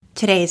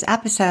Today's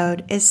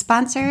episode is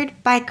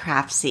sponsored by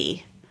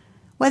Craftsy.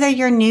 Whether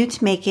you're new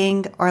to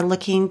making or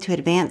looking to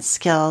advance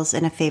skills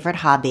in a favorite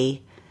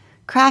hobby,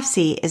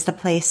 Craftsy is the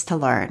place to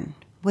learn.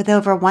 With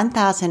over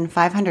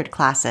 1,500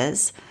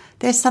 classes,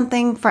 there's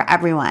something for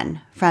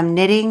everyone, from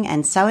knitting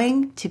and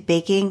sewing to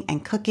baking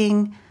and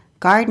cooking,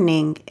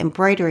 gardening,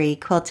 embroidery,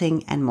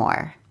 quilting, and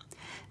more.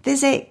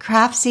 Visit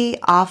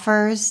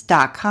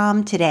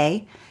CraftsyOffers.com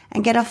today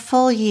and get a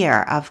full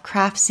year of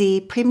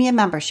Craftsy premium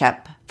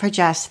membership for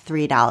just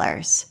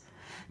 $3.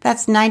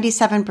 That's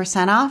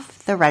 97%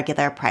 off the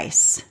regular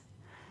price.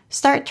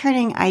 Start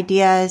turning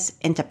ideas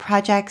into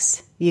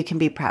projects you can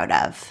be proud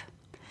of.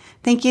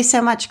 Thank you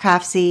so much,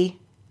 Craftsy.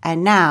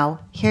 And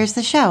now, here's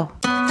the show.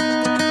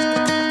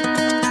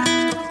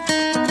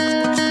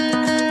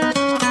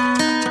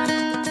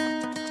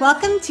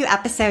 Welcome to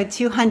episode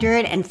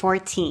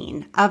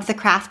 214 of the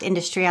Craft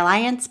Industry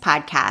Alliance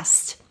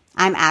podcast.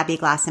 I'm Abby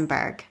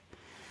Glassenberg.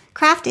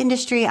 Craft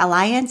Industry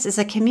Alliance is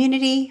a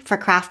community for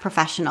craft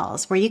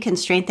professionals where you can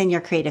strengthen your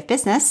creative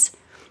business,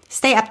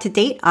 stay up to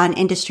date on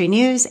industry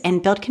news,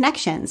 and build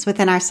connections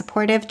within our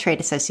supportive trade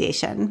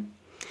association.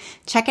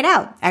 Check it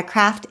out at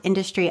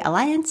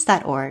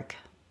craftindustrｙalliance.org.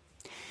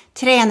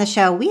 Today on the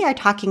show, we are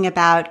talking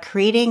about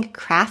creating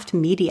craft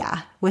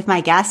media with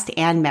my guest,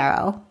 Anne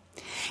Merrow.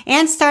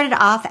 Anne started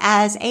off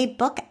as a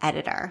book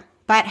editor,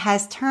 but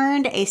has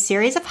turned a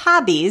series of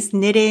hobbies,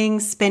 knitting,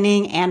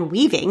 spinning, and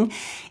weaving,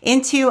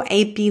 into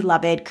a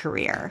beloved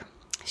career.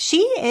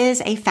 She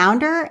is a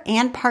founder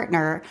and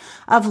partner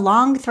of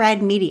Long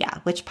Thread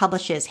Media, which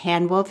publishes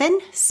handwoven,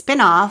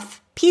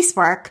 spin-off,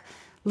 piecework,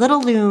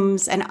 little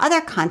looms, and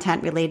other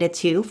content related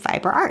to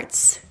fiber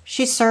arts.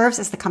 She serves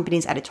as the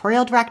company's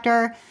editorial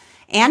director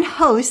and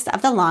host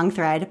of the Long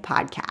Thread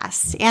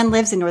podcast, and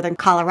lives in northern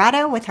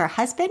Colorado with her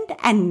husband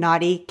and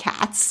naughty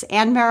cats.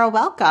 Anne Merrow,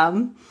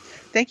 welcome.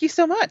 Thank you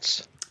so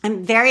much.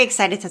 I'm very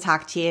excited to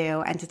talk to you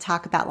and to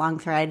talk about Long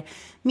Thread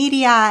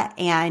Media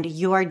and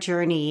your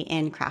journey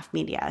in craft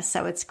media.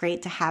 So it's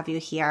great to have you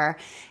here.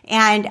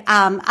 And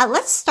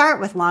let's start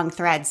with Long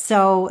Thread.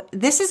 So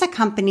this is a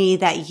company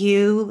that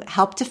you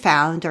helped to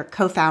found or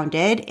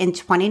co-founded in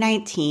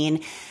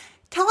 2019.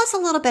 Tell us a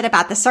little bit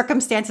about the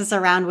circumstances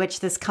around which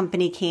this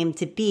company came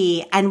to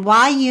be and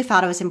why you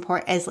thought it was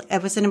important.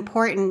 It was an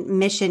important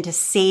mission to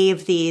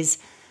save these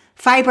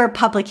fiber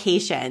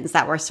publications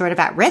that were sort of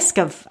at risk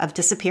of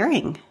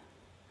disappearing.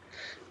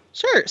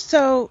 Sure.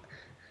 So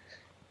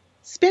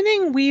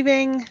spinning,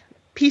 weaving,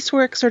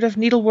 piecework, sort of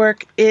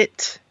needlework,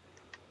 it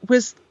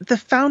was the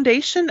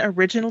foundation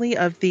originally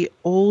of the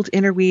old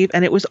interweave,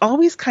 and it was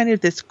always kind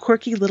of this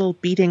quirky little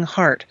beating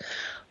heart.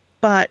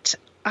 But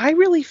I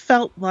really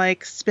felt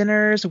like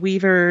spinners,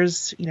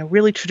 weavers,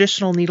 really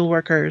traditional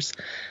needleworkers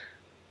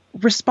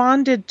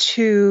responded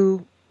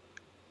to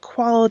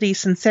quality,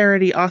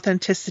 sincerity,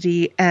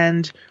 authenticity,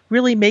 and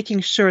really making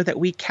sure that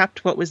we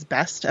kept what was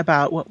best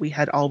about what we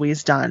had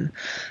always done.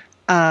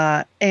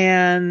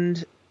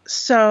 And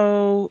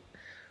so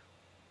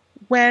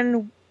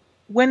when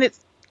it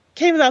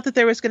came about that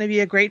there was going to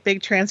be a great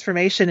big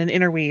transformation in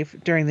interweave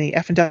during the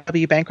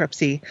F&W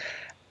bankruptcy,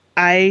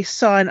 I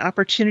saw an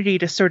opportunity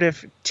to sort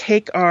of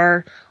take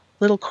our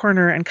little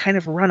corner and kind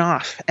of run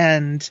off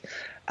and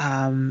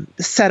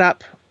set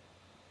up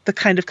the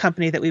kind of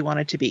company that we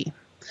wanted to be.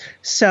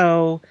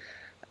 So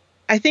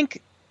I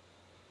think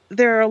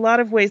there are a lot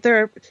of ways.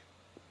 There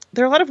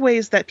are a lot of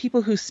ways that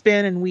people who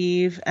spin and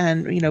weave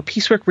and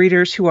piecework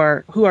readers who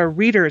are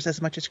readers as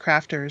much as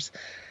crafters,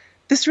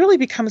 this really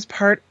becomes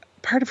part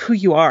of who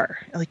you are.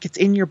 Like, it's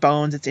in your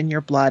bones, it's in your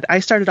blood.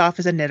 I started off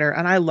as a knitter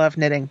and I love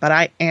knitting, but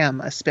I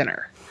am a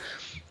spinner.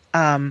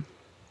 And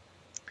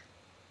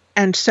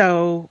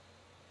so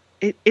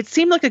it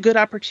seemed like a good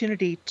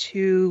opportunity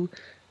to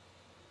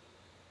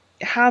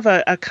have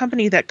a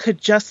company that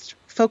could just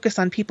focus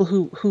on people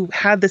who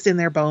had this in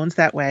their bones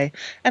that way,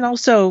 and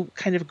also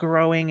kind of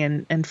growing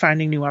and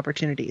finding new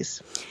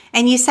opportunities.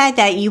 And you said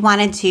that you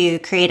wanted to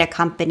create a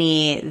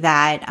company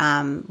that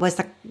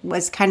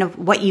was kind of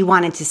what you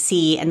wanted to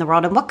see in the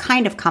world. And what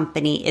kind of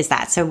company is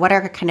that? So what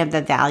are kind of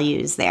the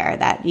values there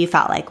that you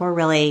felt like were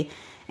really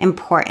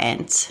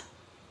important?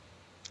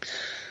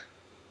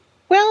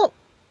 Well,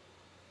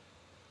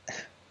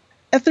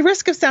 at the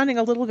risk of sounding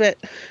a little bit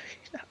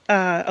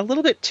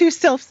too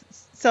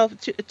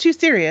too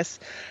serious,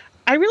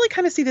 I really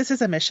kind of see this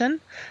as a mission.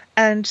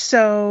 And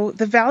so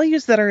the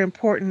values that are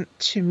important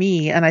to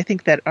me, and I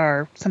think that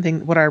are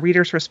what our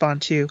readers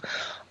respond to,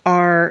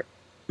 are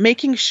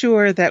making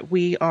sure that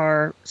we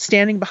are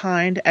standing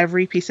behind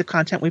every piece of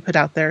content we put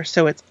out there.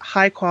 So it's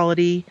high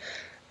quality.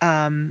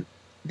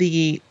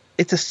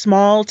 It's a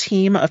small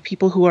team of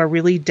people who are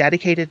really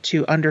dedicated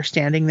to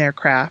understanding their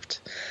craft.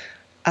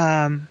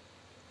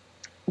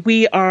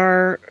 We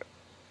are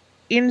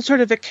in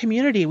sort of a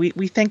community.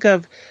 We think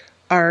of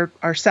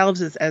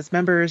ourselves as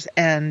members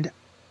and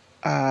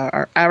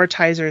our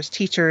advertisers,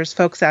 teachers,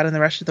 folks out in the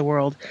rest of the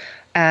world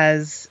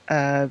as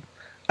a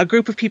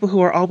group of people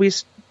who are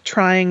always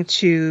trying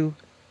to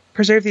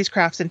preserve these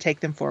crafts and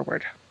take them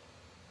forward.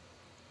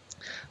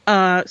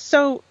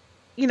 So,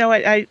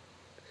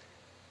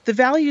 the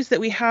values that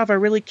we have are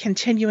really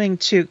continuing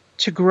to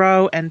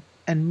grow and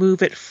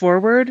move it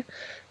forward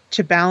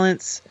to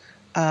balance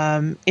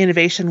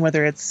innovation,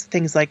 whether it's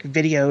things like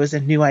videos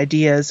and new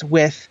ideas,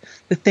 with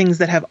the things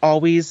that have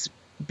always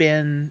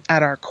been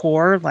at our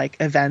core, like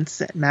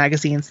events,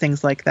 magazines,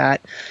 things like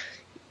that.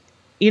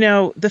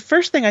 The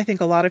first thing I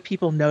think a lot of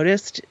people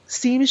noticed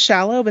seems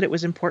shallow, but it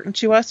was important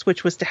to us,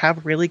 which was to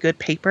have really good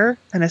paper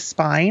and a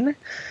spine,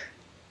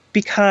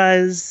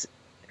 because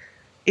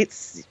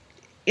it's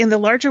in the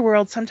larger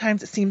world,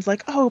 sometimes it seems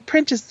like, oh,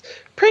 print is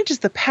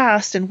the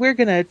past, and we're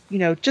going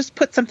to, just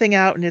put something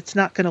out and it's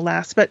not going to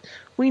last. But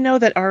we know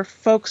that our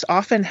folks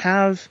often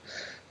have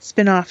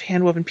spin-off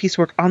handwoven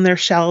piecework on their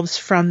shelves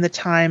from the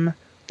time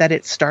that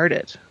it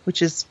started,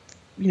 which is,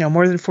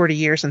 more than 40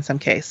 years in some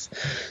case.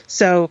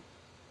 So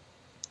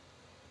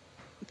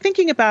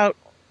thinking about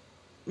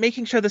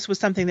making sure this was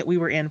something that we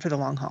were in for the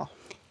long haul.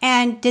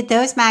 And did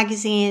those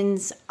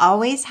magazines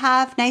always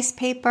have nice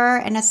paper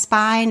and a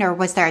spine, or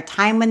was there a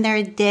time when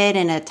they did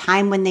and a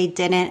time when they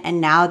didn't, and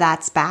now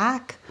that's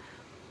back?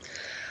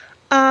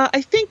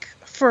 I think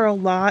for a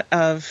lot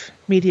of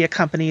media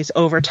companies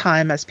over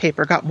time, as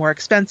paper got more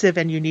expensive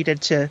and you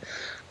needed to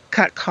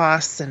cut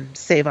costs and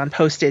save on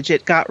postage,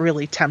 it got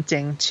really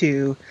tempting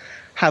to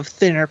have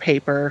thinner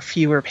paper,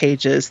 fewer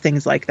pages,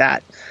 things like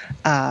that.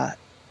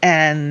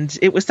 And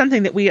it was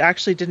something that we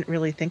actually didn't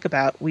really think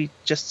about. We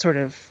just sort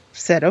of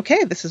said,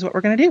 okay, this is what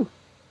we're going to do.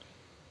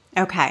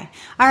 Okay.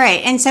 All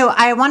right. And so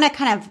I want to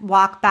kind of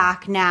walk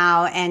back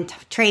now and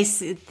trace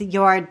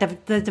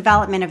the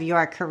development of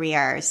your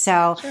career.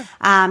 So,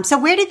 sure. So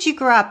where did you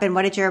grow up, and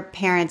what did your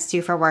parents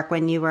do for work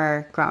when you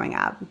were growing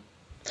up?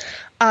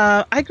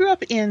 I grew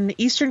up in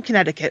Eastern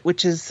Connecticut,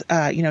 which is,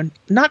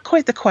 not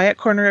quite the quiet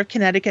corner of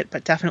Connecticut,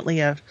 but definitely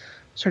a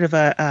sort of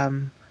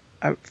a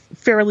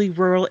fairly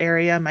rural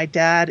area. My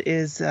dad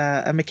is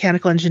a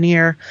mechanical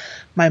engineer.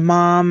 My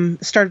mom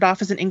started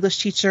off as an English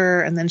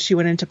teacher, and then she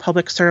went into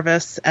public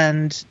service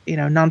and,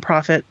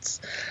 nonprofits.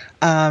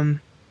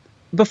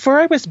 Before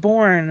I was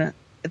born,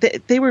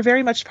 they were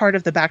very much part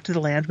of the Back to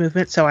the Land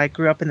movement. So I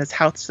grew up in this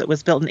house that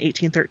was built in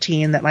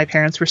 1813 that my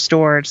parents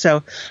restored.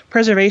 So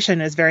preservation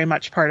is very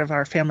much part of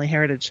our family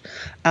heritage.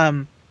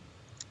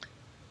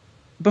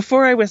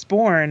 Before I was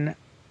born,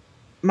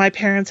 my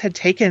parents had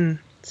taken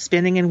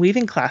spinning and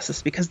weaving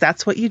classes because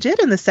that's what you did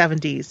in the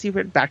 70s. You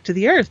went back to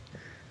the earth.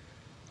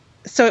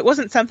 So it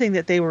wasn't something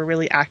that they were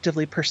really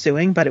actively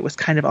pursuing, but it was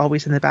kind of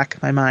always in the back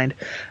of my mind.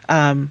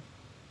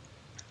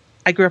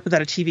 I grew up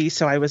without a TV,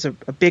 so I was a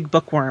big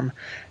bookworm.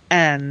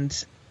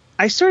 And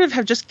I sort of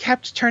have just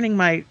kept turning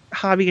my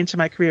hobby into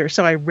my career.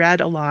 So I read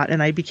a lot,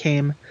 and I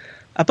became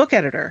a book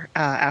editor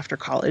after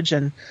college,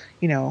 and,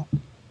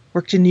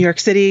 worked in New York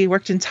City,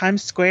 worked in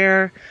Times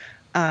Square.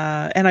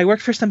 And I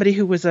worked for somebody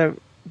who was a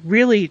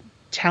really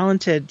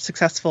talented,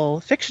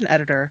 successful fiction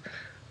editor,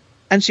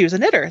 and she was a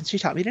knitter, and she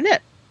taught me to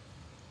knit.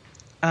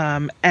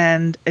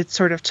 And it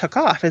sort of took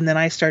off, and then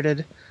I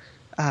started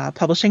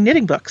publishing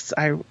knitting books.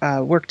 I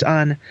worked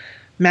on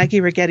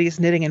Maggie Righetti's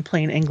Knitting in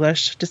Plain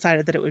English,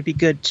 decided that it would be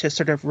good to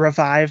sort of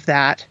revive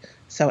that,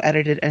 so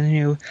edited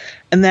anew.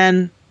 And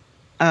then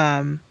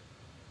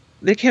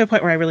there came a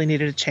point where I really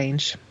needed a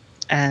change,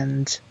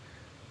 and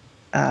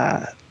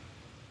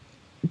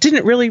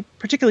didn't really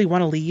particularly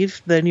want to leave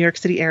the New York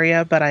City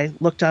area, but I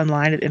looked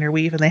online at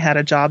Interweave, and they had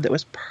a job that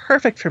was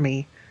perfect for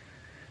me.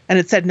 And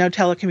it said no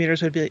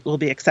telecommuters will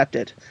be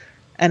accepted.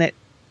 And it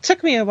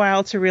took me a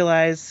while to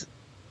realize,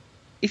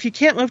 if you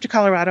can't move to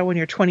Colorado when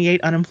you're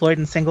 28, unemployed,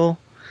 and single,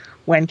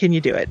 when can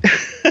you do it?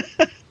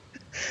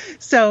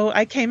 So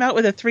I came out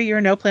with a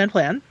 3-year no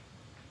plan,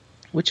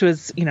 which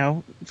was,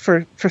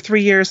 for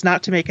 3 years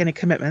not to make any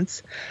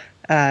commitments.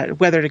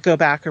 Whether to go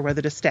back or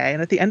whether to stay.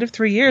 And at the end of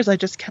 3 years, I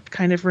just kept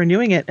kind of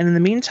renewing it. And in the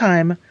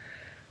meantime,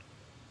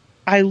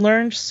 I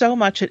learned so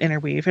much at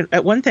Interweave. And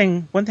one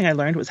thing I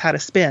learned was how to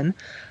spin,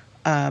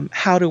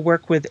 how to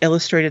work with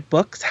illustrated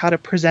books, how to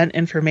present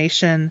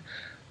information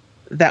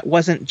that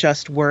wasn't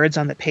just words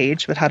on the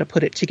page, but how to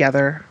put it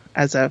together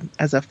as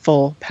a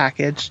full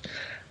package.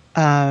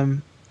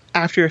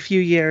 After a few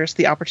years,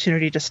 the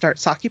opportunity to start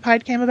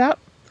Soccupied came about.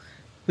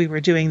 We were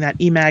doing that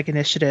eMag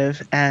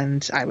initiative,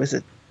 and I was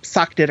a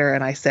sock knitter,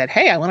 and I said,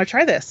 hey, I want to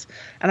try this.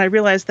 And I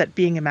realized that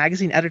being a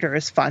magazine editor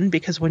is fun,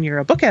 because when you're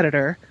a book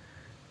editor,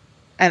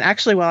 and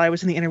actually while I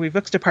was in the Interweave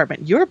Books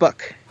department, your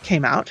book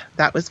came out.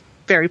 That was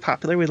very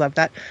popular. We loved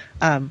that.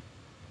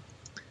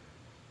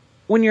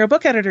 When you're a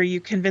book editor,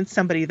 you convince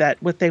somebody that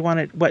what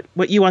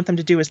you want them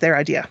to do is their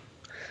idea.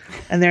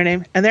 And their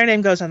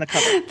name goes on the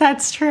cover.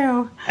 That's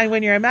true. And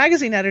when you're a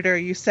magazine editor,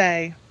 you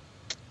say,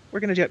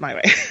 we're going to do it my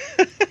way.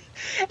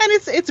 And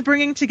it's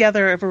bringing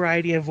together a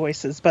variety of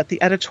voices, but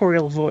the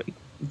editorial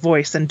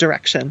voice and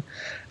direction,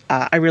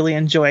 I really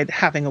enjoyed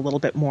having a little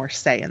bit more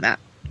say in that.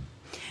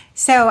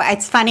 So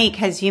it's funny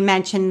because you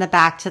mentioned the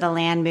Back to the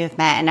Land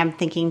movement, and I'm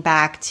thinking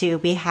back to,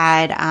 we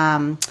had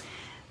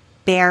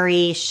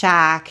Barry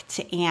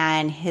Schacht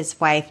and his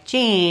wife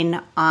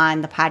Jane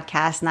on the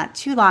podcast not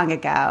too long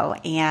ago,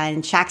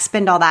 and Schacht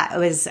Spindle, that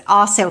was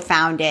also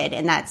founded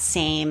in that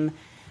same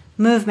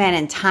movement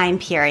and time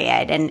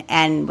period,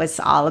 and was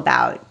all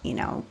about,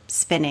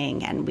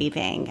 spinning and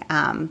weaving,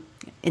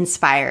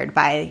 inspired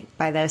by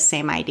those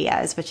same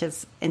ideas, which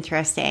is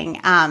interesting.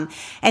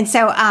 And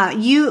so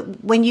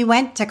when you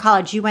went to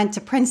college, you went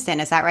to Princeton,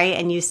 is that right?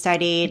 And you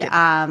studied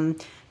kind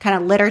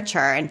of literature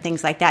and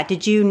things like that.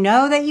 Did you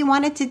know that you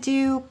wanted to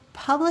do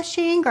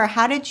publishing, or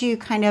how did you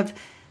kind of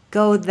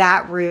go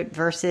that route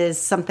versus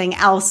something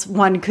else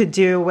one could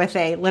do with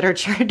a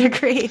literature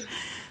degree?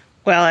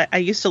 Well, I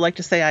used to like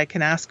to say I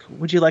can ask,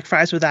 would you like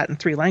fries with that in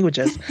 3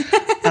 languages?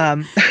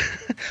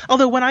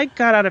 Although when I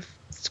got out of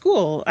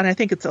school, and I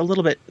think it's a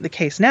little bit the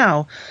case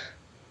now,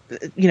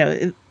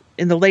 in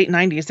the late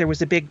 90s, there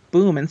was a big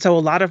boom. And so a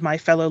lot of my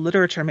fellow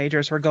literature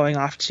majors were going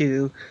off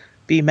to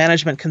be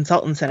management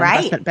consultants and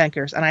investment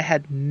bankers. And I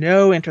had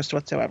no interest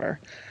whatsoever.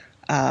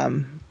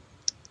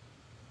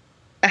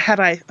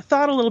 Had I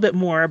thought a little bit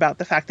more about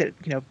the fact that,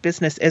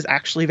 business is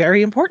actually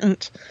very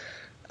important,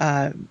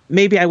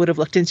 maybe I would have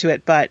looked into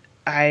it. But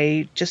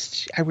I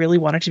really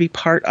wanted to be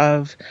part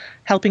of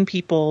helping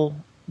people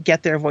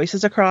get their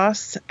voices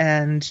across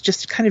and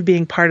just kind of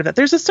being part of that.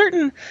 There's a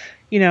certain,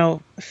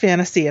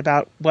 fantasy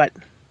about what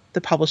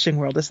the publishing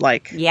world is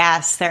like.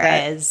 Yes,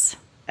 there is.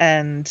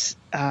 And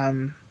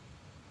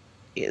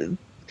the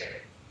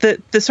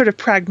sort of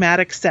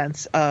pragmatic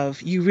sense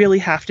of you really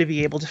have to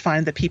be able to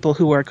find the people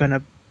who are going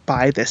to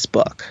buy this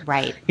book.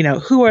 Right.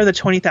 Who are the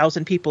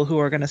 20,000 people who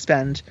are going to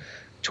spend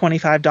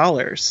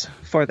 $25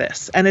 for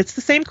this? And it's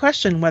the same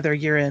question whether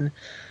you're in,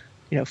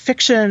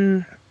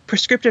 fiction,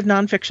 prescriptive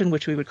nonfiction,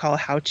 which we would call a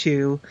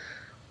how-to,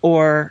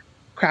 or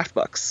craft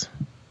books.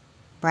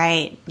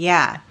 Right.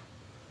 Yeah.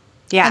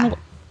 Yeah. And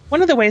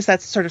one of the ways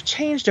that's sort of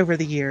changed over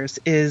the years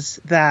is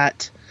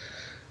that,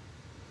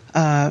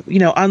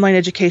 online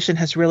education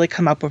has really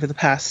come up over the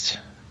past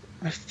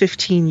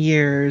 15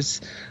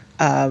 years.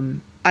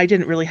 I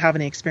didn't really have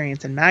any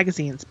experience in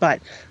magazines,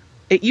 but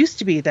it used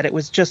to be that it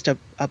was just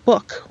a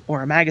book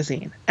or a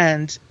magazine,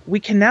 and we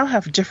can now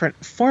have different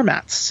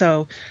formats.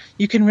 So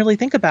you can really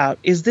think about,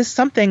 is this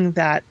something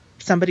that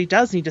somebody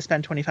does need to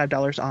spend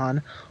 $25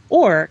 on,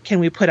 or can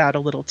we put out a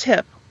little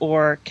tip,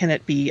 or can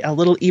it be a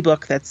little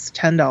ebook that's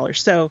 $10?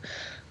 So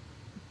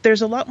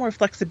there's a lot more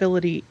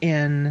flexibility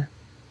in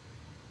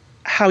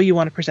how you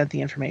want to present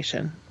the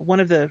information. One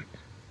of the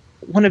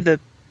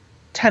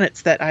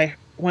tenets that I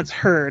once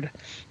heard,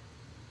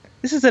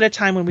 this is at a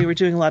time when we were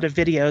doing a lot of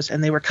videos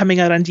and they were coming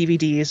out on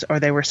DVDs or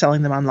they were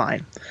selling them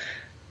online.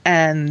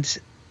 And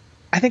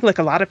I think like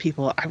a lot of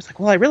people, I was like,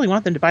 well, I really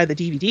want them to buy the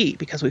DVD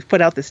because we've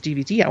put out this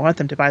DVD. I want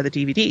them to buy the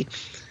DVD.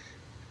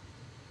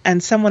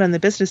 And someone on the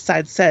business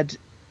side said,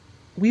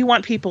 we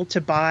want people to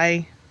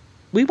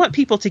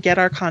get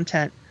our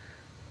content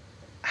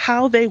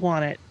how they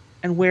want it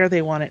and where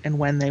they want it and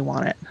when they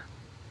want it.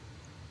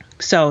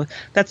 So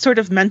that sort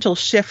of mental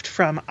shift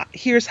from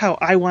here's how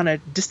I want to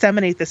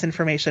disseminate this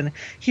information,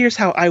 here's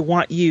how I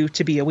want you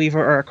to be a weaver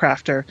or a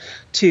crafter,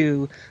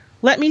 to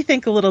let me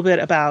think a little bit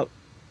about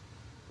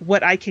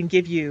what I can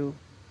give you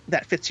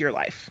that fits your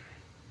life.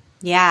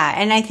 Yeah,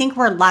 and I think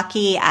we're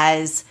lucky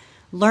as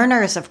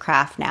learners of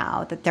craft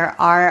now that there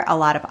are a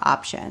lot of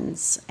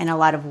options and a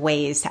lot of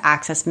ways to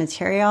access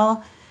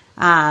material,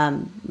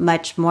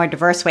 much more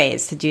diverse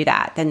ways to do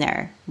that than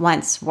there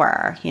once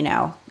were,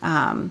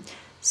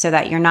 so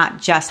that you're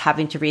not just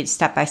having to read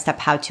step-by-step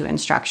how-to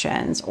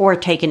instructions or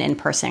take an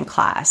in-person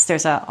class.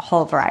 There's a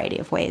whole variety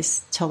of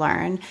ways to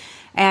learn.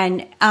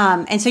 And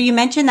so you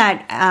mentioned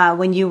that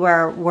when you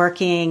were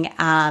working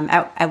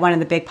at one of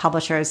the big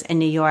publishers in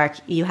New York,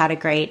 you had a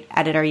great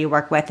editor you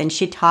worked with, and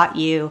she taught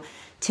you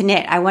to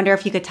knit. I wonder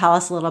if you could tell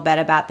us a little bit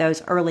about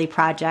those early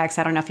projects.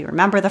 I don't know if you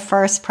remember the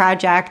first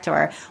project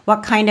or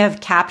what kind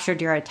of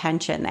captured your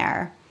attention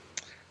there.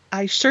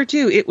 I sure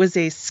do. It was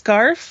a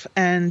scarf,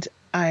 and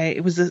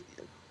it was a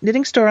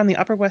knitting store on the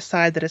Upper West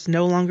Side that is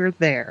no longer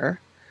there.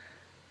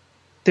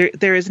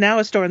 There is now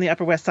a store on the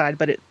Upper West Side,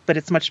 but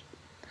it's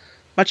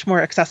much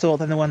more accessible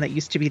than the one that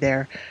used to be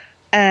there.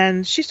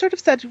 And she sort of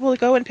said, well,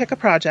 go and pick a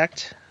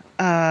project.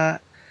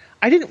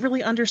 I didn't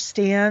really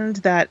understand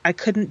that I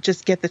couldn't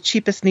just get the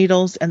cheapest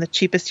needles and the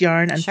cheapest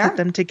yarn and put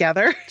them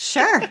together.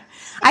 Sure.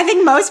 I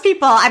think most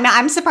people,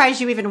 I'm surprised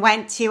you even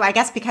went to, I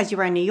guess because you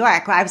were in New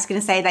York, I was going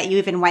to say that you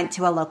even went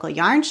to a local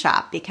yarn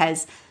shop,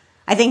 because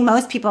I think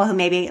most people who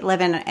maybe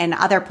live in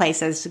other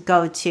places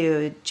go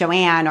to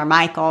Joann or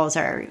Michael's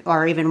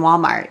or even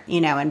Walmart,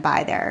 and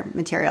buy their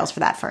materials for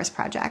that first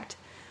project.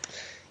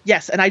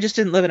 Yes, and I just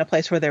didn't live in a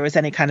place where there was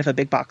any kind of a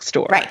big box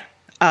store.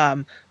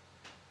 Right.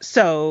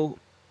 So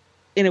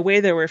in a way,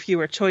 there were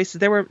fewer choices.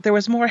 There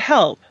was more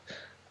help.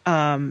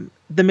 The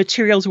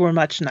materials were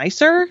much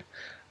nicer,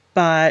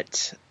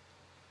 but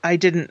I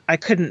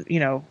couldn't,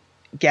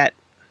 get.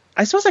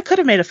 I suppose I could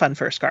have made a fun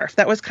fur scarf.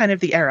 That was kind of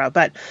the era,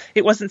 but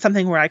it wasn't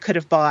something where I could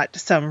have bought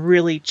some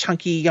really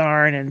chunky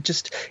yarn and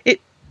just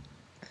it.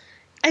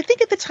 I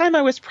think at the time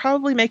I was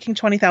probably making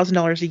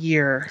 $20,000 a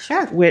year,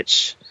 sure,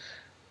 which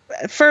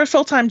for a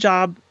full-time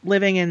job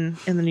living in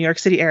the New York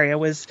City area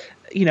was,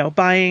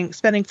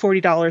 spending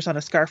 $40 on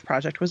a scarf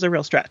project was a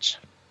real stretch.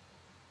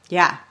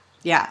 Yeah.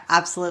 Yeah,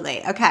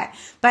 absolutely. Okay.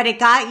 But it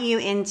got you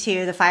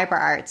into the fiber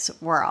arts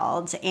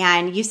world.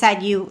 And you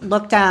said you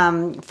looked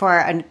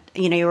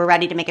you were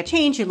ready to make a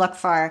change. You looked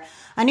for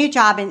a new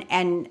job.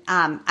 And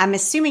I'm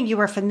assuming you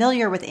were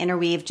familiar with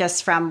Interweave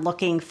just from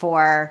looking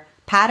for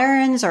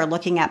patterns or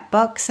looking at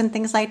books and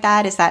things like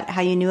that. Is that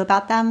how you knew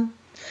about them?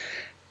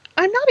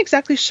 I'm not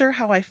exactly sure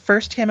how I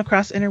first came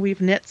across Interweave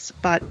knits,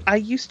 but I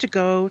used to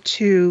go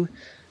to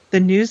the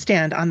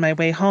newsstand on my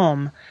way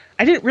home.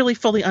 I didn't really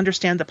fully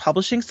understand the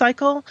publishing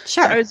cycle.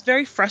 Sure. So I was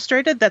very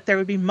frustrated that there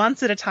would be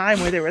months at a time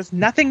where there was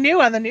nothing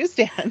new on the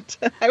newsstand.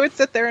 I would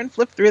sit there and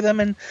flip through them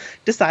and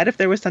decide if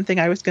there was something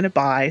I was going to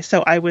buy.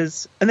 So and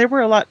there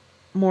were a lot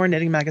more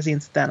knitting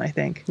magazines then, I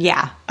think.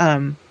 Yeah.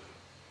 And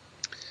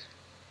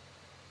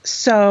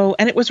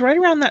it was right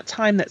around that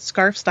time that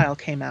Scarf Style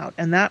came out,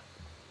 and that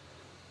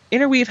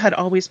Interweave had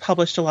always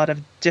published a lot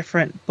of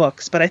different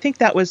books, but I think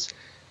that was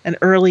an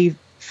early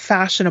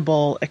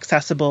fashionable,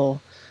 accessible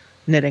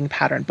knitting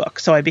pattern book.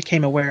 So I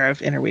became aware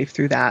of Interweave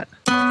through that.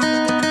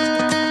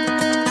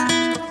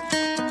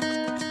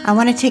 I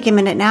want to take a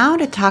minute now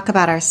to talk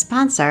about our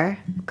sponsor,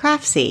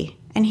 Craftsy.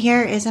 And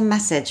here is a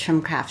message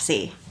from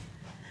Craftsy.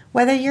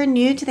 Whether you're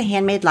new to the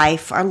handmade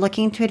life or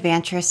looking to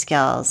advance your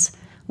skills,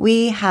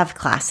 we have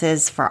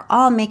classes for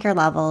all maker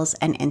levels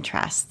and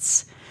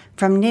interests.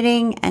 From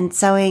knitting and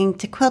sewing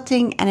to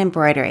quilting and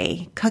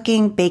embroidery,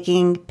 cooking,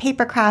 baking,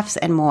 paper crafts,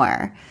 and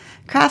more.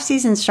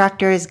 Craftsy's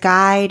instructors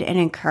guide and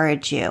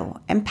encourage you,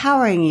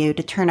 empowering you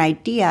to turn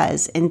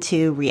ideas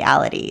into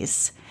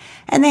realities.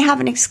 And they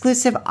have an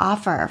exclusive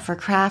offer for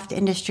Craft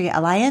Industry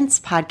Alliance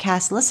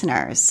podcast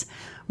listeners.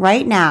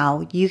 Right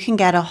now, you can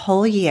get a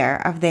whole year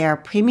of their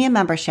premium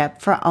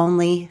membership for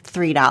only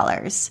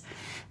 $3.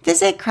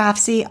 Visit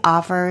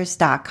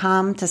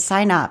CraftsyOffers.com to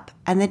sign up,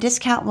 and the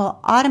discount will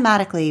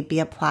automatically be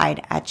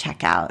applied at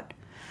checkout.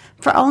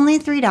 For only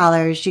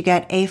 $3, you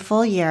get a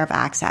full year of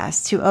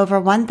access to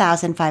over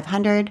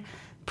 1,500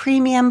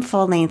 premium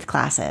full-length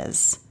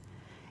classes.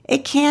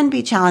 It can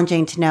be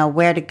challenging to know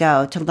where to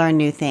go to learn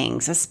new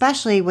things,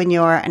 especially when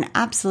you're an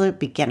absolute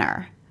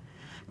beginner.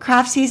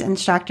 Craftsy's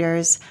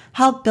instructors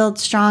help build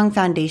strong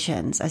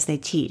foundations as they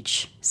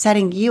teach,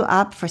 setting you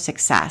up for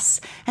success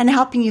and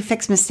helping you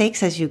fix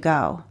mistakes as you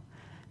go.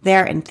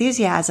 Their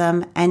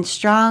enthusiasm and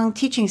strong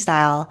teaching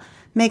style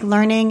make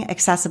learning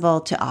accessible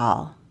to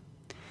all.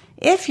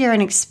 If you're an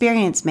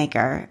experienced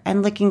maker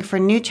and looking for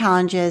new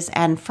challenges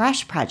and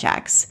fresh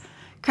projects,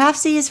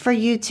 Craftsy is for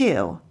you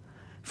too.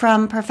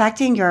 From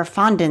perfecting your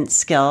fondant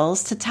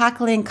skills to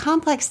tackling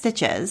complex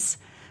stitches,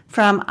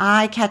 from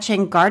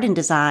eye-catching garden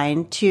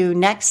design to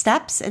next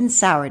steps in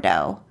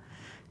sourdough,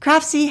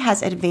 Craftsy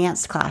has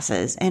advanced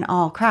classes in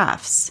all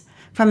crafts,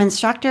 from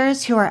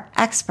instructors who are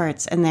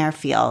experts in their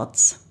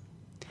fields.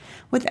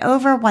 With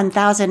over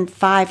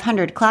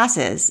 1,500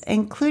 classes,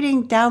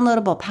 including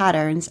downloadable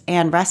patterns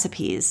and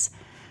recipes,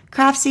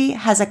 Craftsy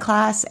has a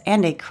class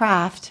and a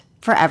craft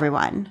for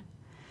everyone.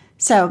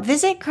 So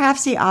visit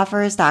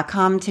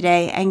CraftsyOffers.com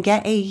today and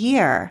get a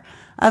year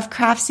of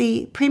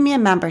Craftsy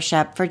premium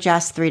membership for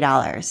just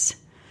 $3.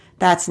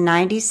 That's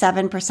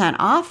 97%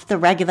 off the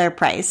regular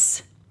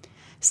price.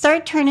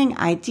 Start turning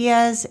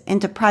ideas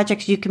into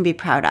projects you can be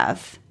proud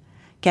of.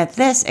 Get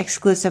this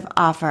exclusive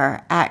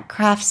offer at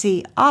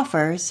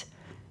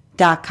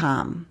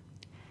CraftsyOffers.com.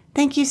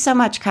 Thank you so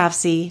much,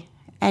 Craftsy.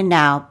 And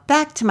now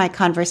back to my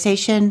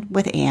conversation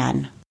with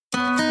Anne.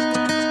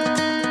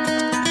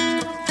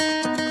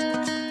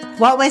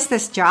 What was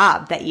this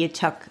job that you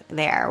took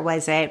there?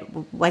 Was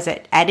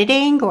it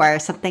editing or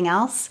something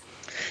else?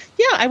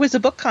 Yeah, I was a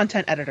book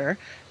content editor,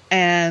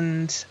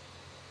 and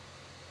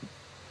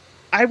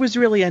I was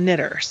really a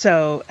knitter.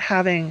 So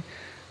having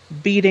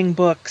beading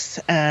books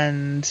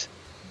and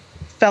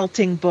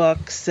felting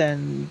books,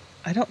 and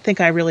I don't think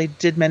I really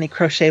did many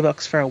crochet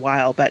books for a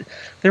while, but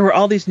there were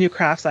all these new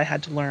crafts I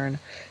had to learn.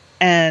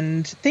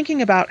 And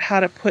thinking about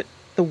how to put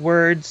the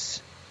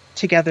words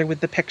together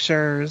with the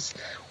pictures,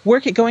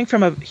 going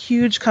from a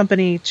huge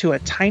company to a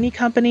tiny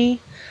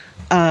company,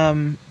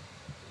 there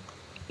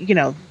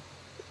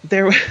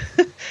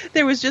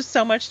there was just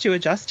so much to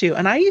adjust to.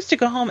 And I used to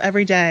go home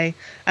every day,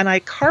 and I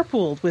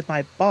carpooled with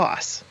my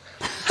boss.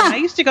 And I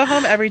used to go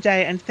home every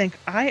day and think,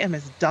 I am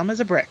as dumb as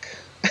a brick.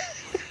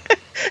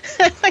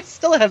 I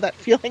still have that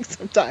feeling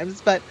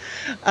sometimes, but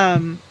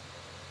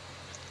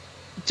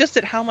just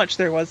at how much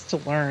there was to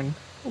learn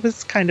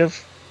was kind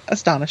of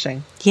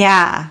astonishing.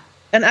 Yeah.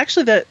 And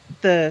actually,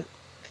 the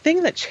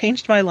thing that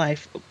changed my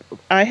life,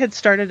 I had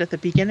started at the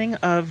beginning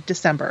of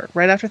December,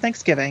 right after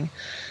Thanksgiving.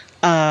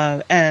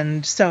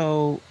 And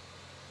so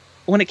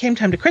when it came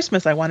time to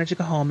Christmas, I wanted to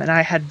go home, and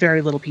I had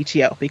very little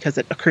PTO because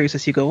it accrues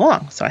as you go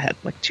along. So I had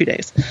like 2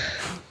 days.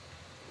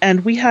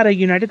 And we had a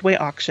United Way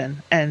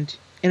auction, and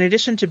in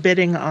addition to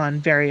bidding on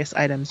various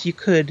items, you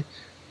could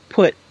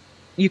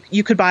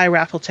you could buy a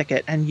raffle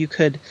ticket, and you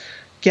could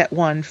get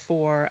one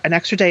for an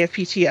extra day of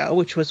PTO,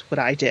 which was what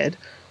I did,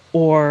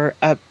 or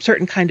a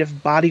certain kind of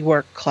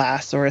bodywork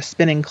class or a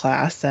spinning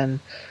class.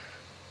 And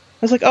I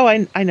was like, oh,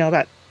 I know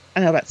about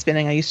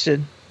spinning. I used to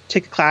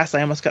take a class.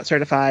 I almost got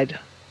certified.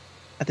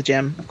 at the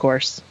gym, of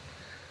course.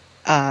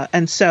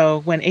 And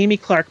so when Amy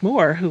Clark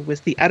Moore, who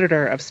was the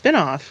editor of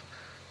Spin-Off,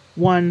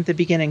 won the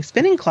beginning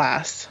spinning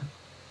class,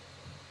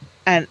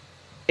 and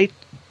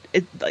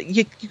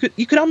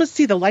you could almost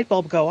see the light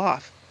bulb go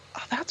off.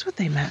 Oh, that's what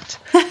they meant.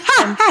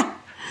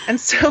 and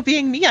so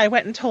being me, I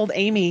went and told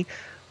Amy,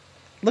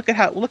 look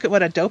at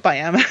what a dope I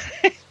am.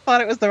 I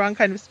thought it was the wrong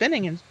kind of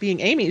spinning. And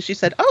being Amy, she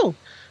said, "Oh,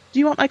 do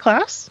you want my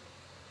class?"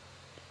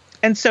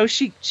 And so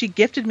she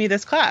gifted me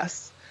this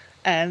class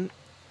and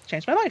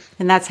changed my life.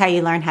 And that's how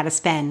you learn how to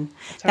spin.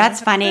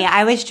 That's funny.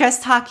 I was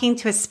just talking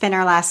to a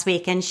spinner last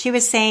week, and she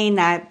was saying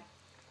that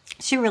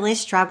she really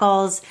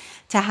struggles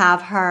to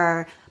have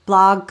her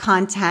blog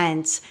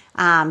content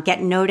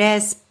get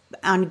noticed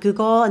on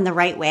Google in the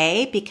right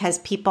way, because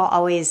people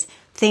always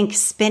think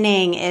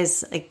spinning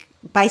is like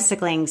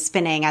bicycling,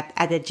 spinning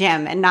at the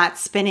gym, and not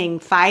spinning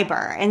fiber.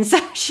 And so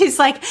she's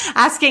like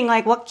asking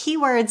like, what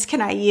keywords can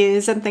I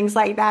use and things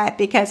like that,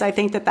 because I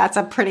think that that's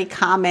a pretty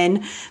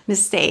common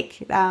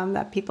mistake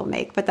that people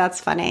make. But that's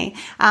funny.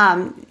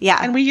 Yeah.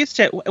 And we used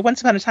to,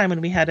 once upon a time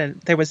when we had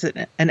there was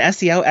an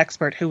SEO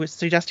expert who was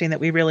suggesting that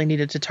we really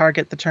needed to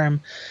target the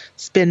term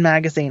spin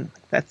magazine.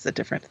 That's a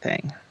different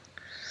thing.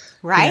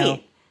 Right. You know?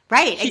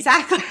 Right,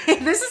 exactly.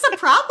 This is a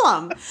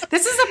problem.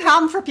 This is a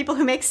problem for people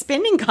who make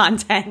spinning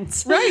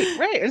content.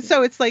 Right. And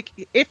so it's like,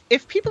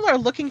 if people are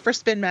looking for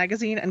Spin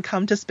Magazine and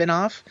come to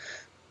Spin-Off,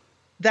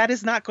 that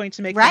is not going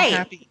to make them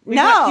happy. We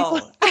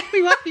want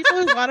people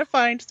who want to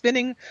find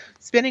spinning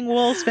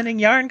wool, spinning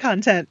yarn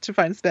content to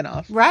find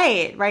Spin-Off.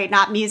 Right.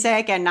 Not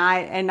music and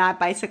not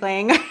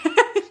bicycling.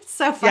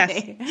 So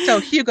funny. Yes. So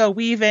Hugo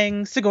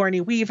Weaving, Sigourney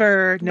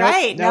Weaver.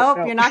 Nope.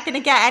 You're not going to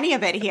get any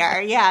of it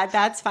here. Yeah,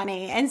 that's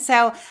funny. And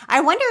so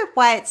I wonder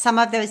what some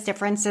of those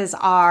differences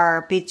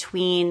are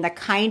between the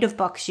kind of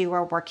books you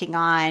were working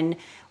on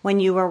when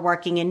you were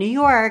working in New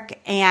York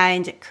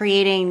and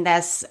creating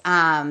this,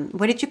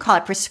 what did you call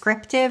it?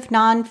 Prescriptive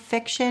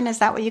nonfiction? Is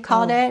that what you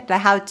called it? The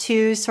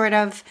how-to sort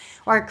of,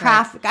 or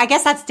craft. Right. I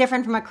guess that's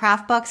different from a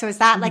craft book. So is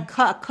that like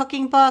a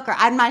cooking book, or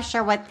I'm not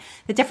sure what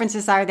the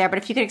differences are there, but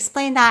if you could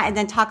explain that and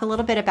then talk a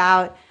little bit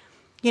about,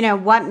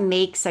 what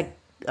makes a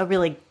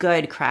really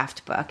good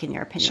craft book in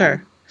your opinion.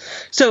 Sure.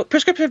 So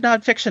prescriptive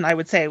nonfiction, I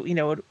would say,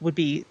 would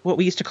be what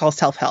we used to call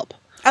self-help.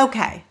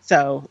 Okay.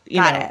 So,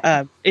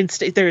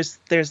 there's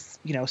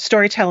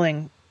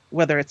storytelling,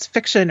 whether it's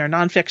fiction or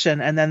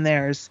nonfiction, and then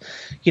there's,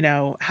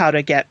 how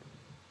to get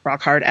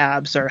rock hard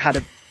abs, or how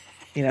to,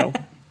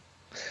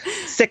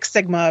 Six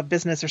Sigma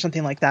business or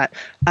something like that.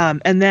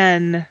 And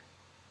then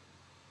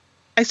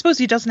I suppose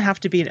it doesn't have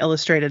to be an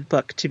illustrated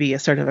book to be a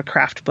sort of a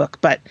craft book,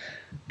 but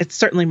it's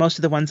certainly most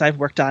of the ones I've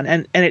worked on.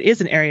 And it is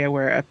an area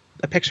where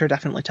a picture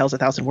definitely tells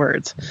 1,000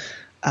 words.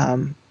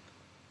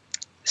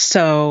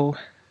 So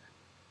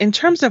in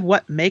terms of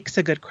what makes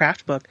a good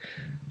craft book,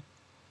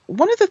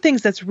 one of the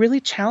things that's really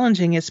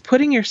challenging is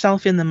putting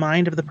yourself in the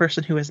mind of the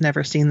person who has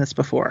never seen this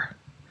before.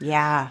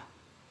 Yeah.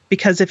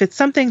 Because if it's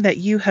something that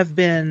you have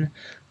been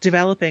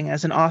developing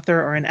as an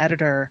author or an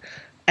editor,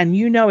 and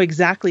you know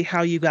exactly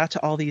how you got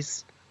to all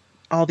these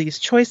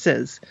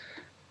choices,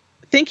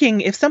 thinking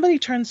if somebody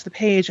turns the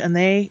page and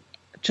they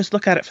just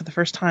look at it for the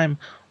first time,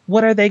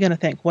 what are they going to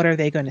think? What are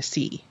they going to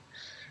see?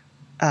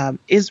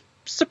 Is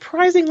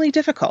surprisingly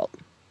difficult.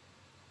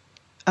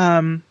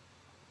 I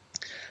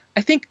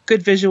think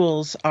good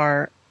visuals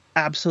are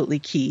absolutely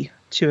key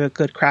to a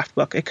good craft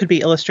book. It could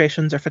be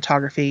illustrations or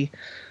photography.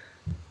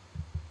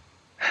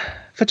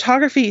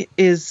 Photography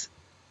is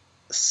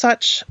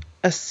such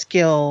a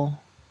skill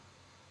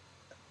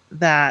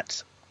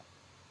that,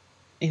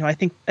 I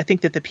think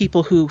that the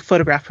people who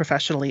photograph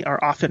professionally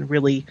are often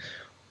really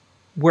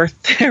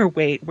worth their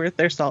weight, worth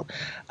their salt.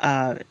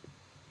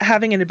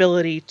 Having an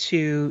ability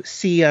to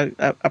see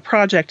a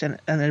project and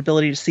an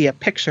ability to see a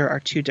picture are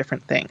two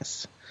different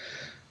things.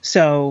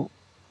 So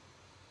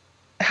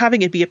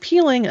having it be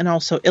appealing and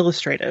also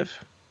illustrative.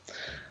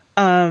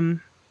 In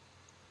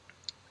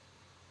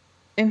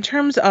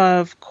terms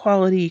of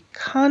quality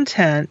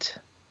content,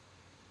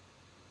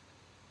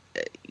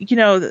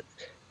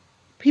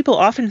 people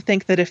often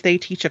think that if they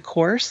teach a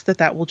course,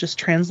 that will just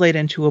translate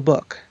into a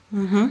book.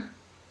 Mm-hmm.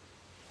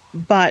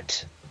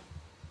 But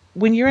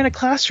when you're in a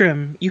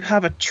classroom, you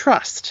have a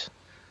trust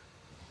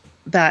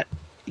that,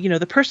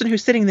 the person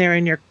who's sitting there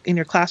in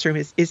your classroom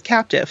is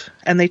captive,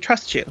 and they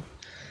trust you,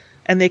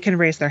 and they can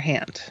raise their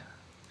hand.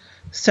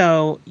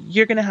 So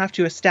you're going to have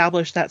to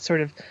establish that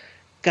sort of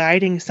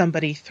guiding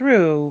somebody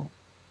through,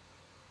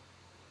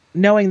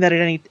 knowing that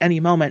at any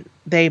moment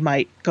they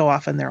might go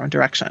off in their own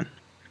direction.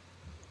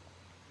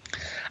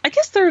 I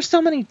guess there are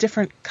so many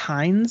different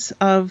kinds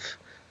of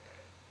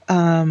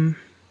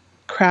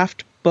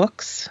craft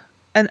books.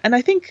 And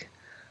I think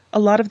a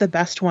lot of the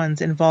best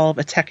ones involve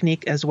a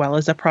technique as well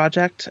as a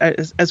project,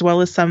 as well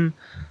as some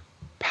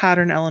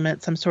pattern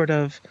element, some sort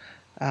of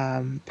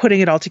putting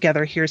it all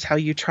together. Here's how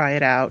you try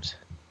it out.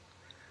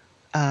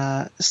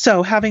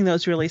 So having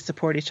those really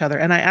support each other.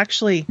 And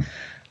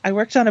I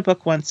worked on a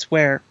book once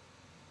where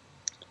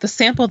the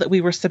sample that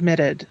was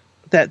submitted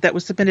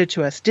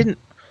to us didn't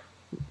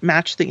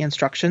match the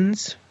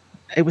instructions.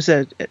 it was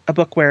a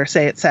book where,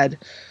 say, it said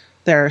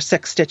there are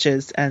 6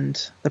 stitches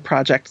and the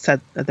project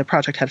said that the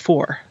project had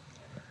 4.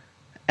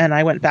 And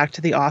I went back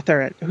to the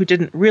author who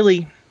didn't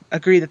really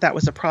agree that that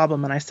was a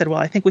problem. And I said, well,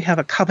 I think we have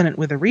a covenant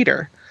with the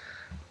reader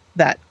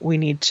that we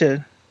need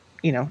to,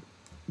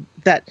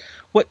 that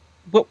what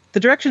the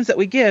directions that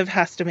we give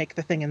has to make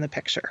the thing in the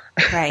picture.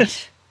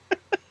 Right.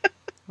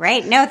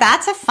 Right. No,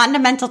 that's a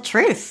fundamental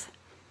truth.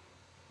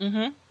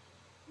 Mm-hmm.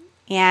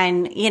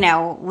 And,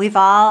 we've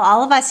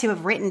all of us who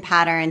have written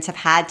patterns have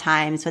had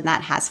times when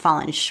that has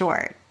fallen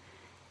short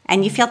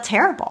and you feel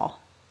terrible,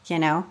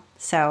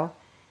 So,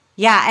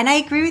 yeah. And I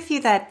agree with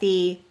you that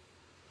the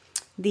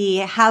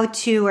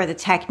how-to or the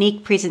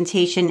technique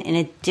presentation in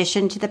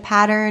addition to the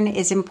pattern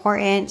is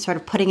important, sort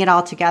of putting it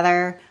all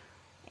together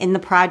in the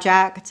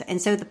project.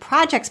 And so the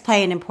projects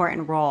play an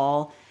important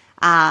role.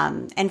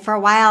 And for a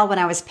while when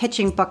I was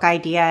pitching book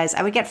ideas,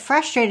 I would get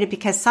frustrated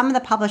because some of the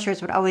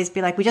publishers would always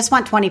be like, we just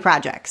want 20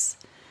 projects.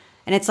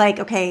 And it's like,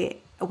 okay,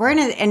 we're in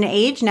an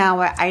age now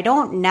where I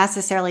don't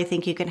necessarily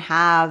think you can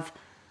have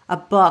a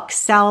book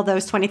sell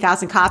those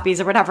 20,000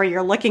 copies or whatever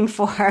you're looking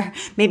for.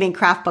 Maybe in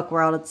craft book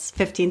world, it's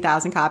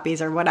 15,000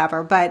 copies or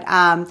whatever. But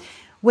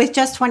with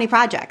just 20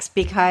 projects,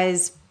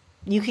 because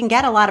you can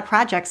get a lot of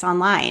projects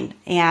online.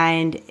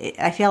 And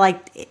I feel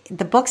like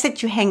the books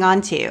that you hang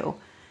on to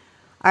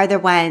are the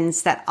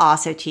ones that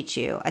also teach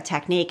you a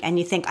technique. And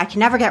you think, I can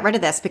never get rid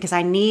of this because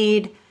I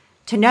need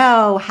to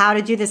know how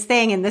to do this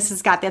thing. And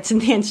that's in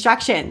the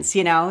instructions,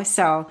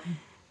 So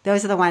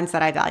those are the ones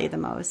that I value the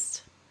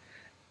most.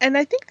 And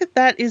I think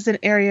that is an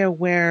area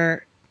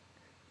where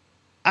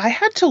I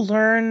had to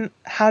learn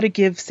how to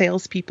give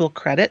salespeople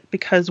credit,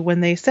 because when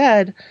they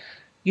said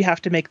you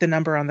have to make the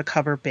number on the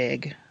cover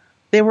big,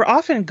 they were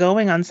often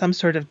going on some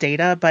sort of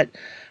data, but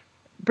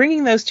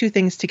bringing those two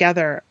things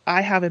together, I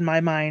have in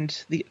my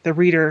mind the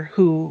reader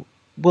who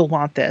will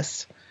want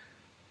this,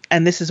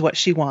 and this is what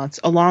she wants,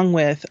 along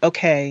with,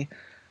 okay,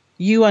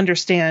 you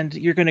understand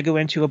you're going to go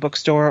into a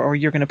bookstore or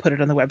you're going to put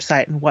it on the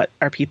website, and what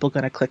are people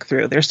going to click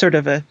through? There's sort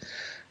of a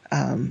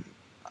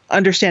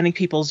understanding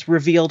people's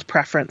revealed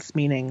preference,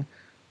 meaning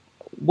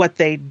what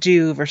they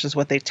do versus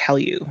what they tell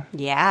you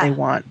they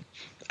want.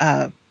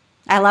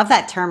 I love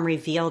that term,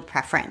 revealed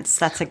preference.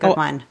 That's a good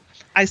one.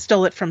 I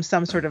stole it from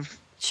some sort of...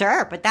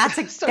 Sure, but that's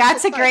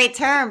a great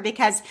term,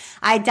 because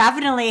I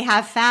definitely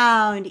have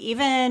found,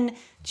 even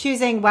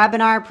choosing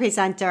webinar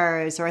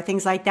presenters or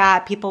things like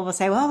that, people will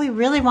say, well, we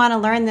really want to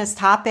learn this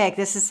topic.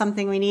 This is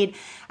something we need.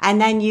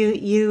 And then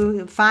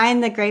you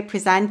find the great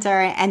presenter,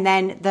 and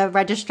then the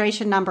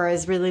registration number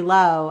is really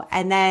low.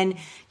 And then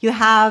you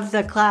have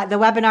the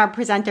webinar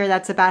presenter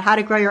that's about how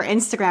to grow your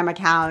Instagram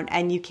account,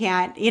 and you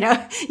can't, you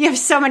have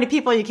so many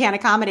people, you can't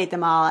accommodate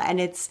them all.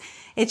 And it's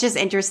just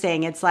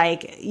interesting. It's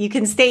like you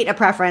can state a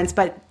preference,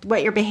 but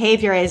what your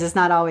behavior is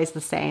not always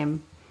the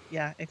same.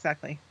 Yeah,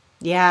 exactly.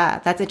 Yeah,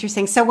 that's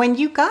interesting. So when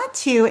you got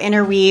to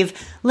Interweave,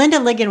 Linda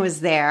Ligon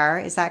was there.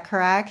 Is that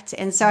correct?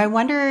 And so I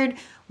wondered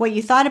what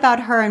you thought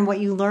about her and what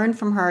you learned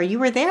from her. You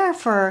were there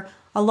for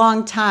a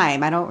long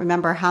time. I don't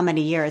remember how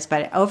many years,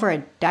 but over a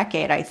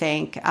decade, I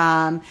think.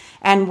 And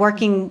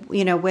working,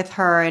 with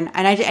her.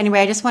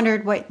 I just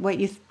wondered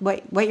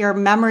what your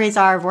memories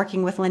are of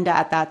working with Linda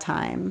at that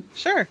time.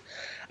 Sure.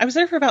 I was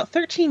there for about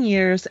 13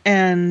 years,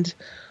 and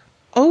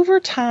over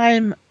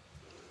time,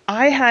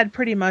 I had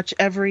pretty much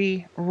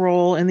every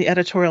role in the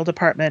editorial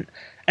department,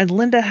 and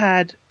Linda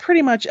had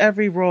pretty much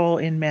every role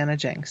in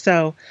managing.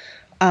 So,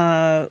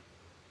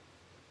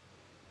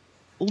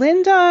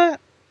 Linda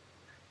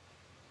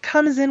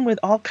comes in with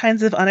all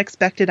kinds of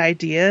unexpected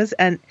ideas,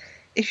 and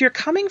if you're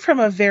coming from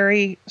a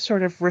very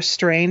sort of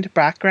restrained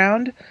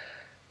background,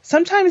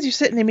 sometimes you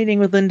sit in a meeting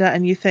with Linda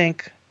and you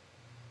think,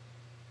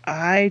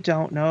 I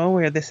don't know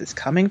where this is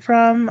coming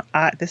from.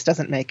 This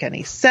doesn't make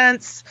any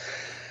sense.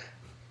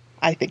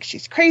 I think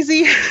she's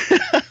crazy.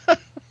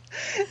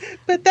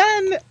 But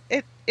then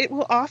it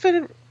will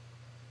often,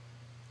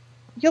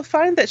 you'll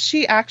find that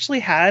she actually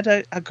had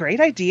a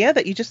great idea,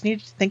 that you just need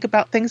to think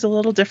about things a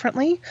little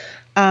differently.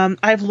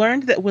 I've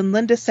learned that when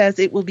Linda says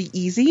it will be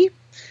easy,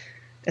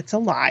 it's a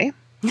lie.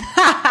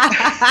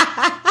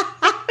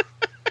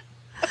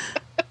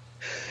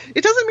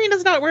 It doesn't mean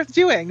it's not worth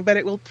doing, but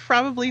it will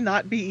probably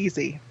not be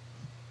easy.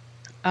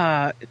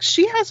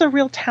 She has a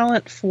real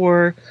talent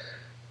for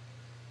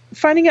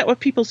finding out what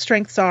people's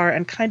strengths are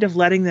and kind of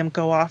letting them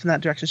go off in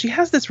that direction. She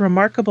has this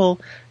remarkable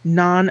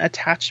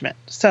non-attachment.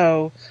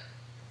 So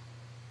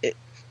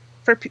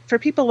for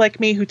people like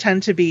me who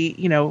tend to be,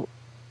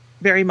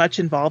 very much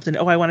involved in,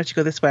 I wanted to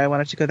go this way, I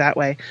wanted to go that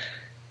way,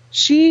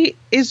 she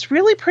is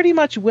really pretty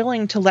much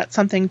willing to let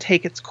something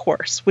take its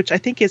course, which I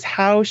think is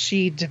how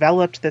she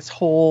developed this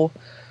whole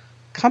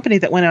company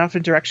that went off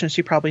in directions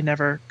she probably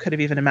never could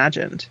have even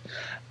imagined.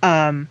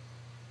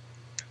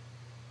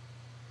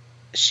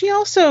 She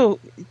also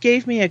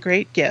gave me a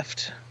great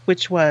gift,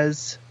 which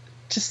was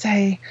to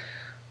say,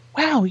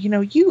 wow,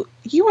 you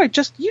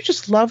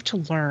just love to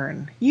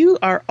learn. You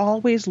are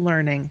always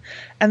learning.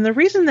 And the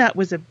reason that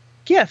was a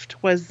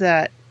gift was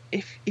that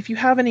if you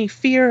have any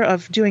fear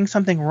of doing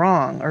something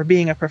wrong or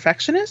being a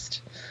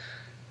perfectionist,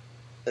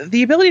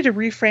 the ability to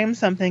reframe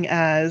something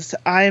as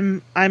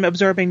I'm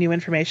absorbing new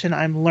information,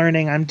 I'm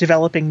learning, I'm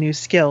developing new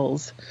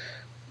skills,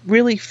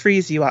 really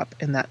frees you up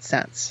in that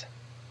sense.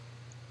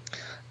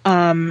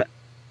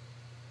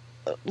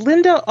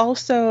 Linda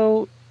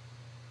also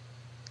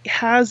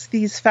has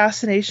these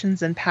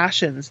fascinations and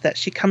passions that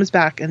she comes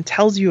back and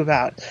tells you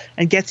about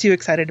and gets you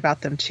excited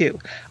about them too.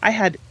 I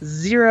had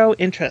zero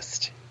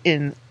interest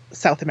in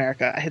South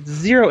America. I had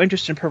zero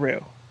interest in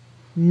Peru.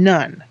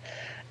 None.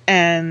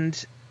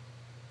 And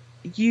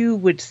you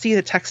would see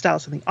the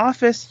textiles in the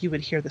office, you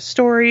would hear the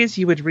stories,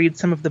 you would read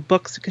some of the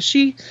books, because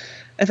she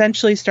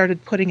eventually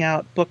started putting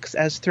out books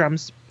as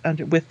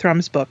with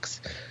Thrums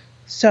Books.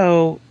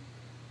 So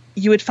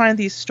you would find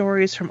these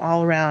stories from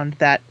all around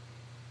that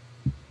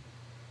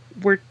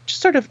were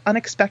just sort of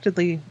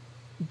unexpectedly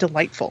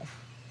delightful.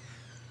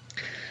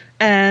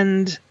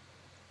 And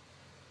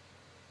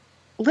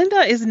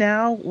Linda is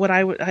now what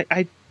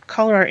I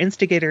call her our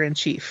instigator in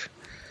chief.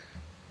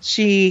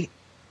 She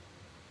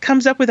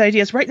comes up with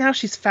ideas. Right now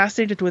she's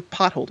fascinated with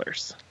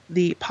potholders,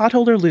 the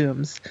potholder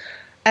looms.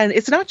 And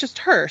it's not just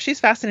her. She's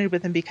fascinated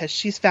with them because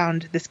she's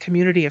found this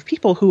community of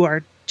people who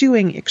are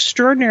doing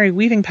extraordinary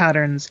weaving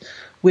patterns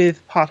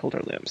with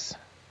potholder looms.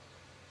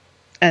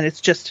 And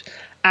it's just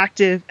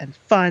active and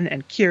fun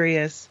and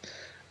curious.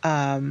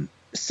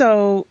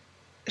 So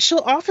she'll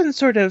often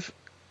sort of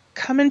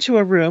come into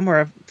a room,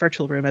 or a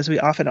virtual room, as we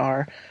often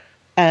are,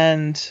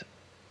 and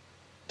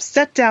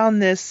set down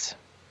this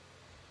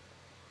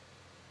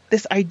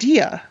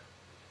idea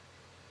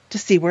to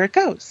see where it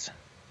goes.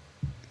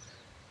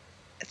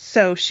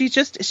 So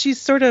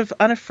she's sort of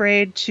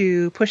unafraid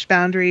to push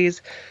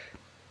boundaries.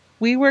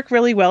 We work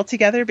really well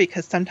together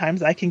because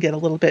sometimes I can get a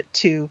little bit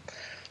too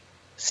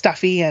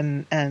stuffy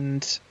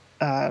and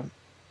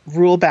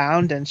rule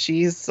bound, and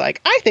she's like,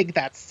 I think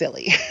that's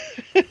silly.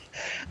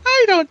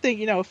 I don't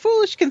think,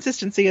 foolish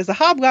consistency is a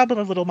hobgoblin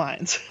of little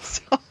minds.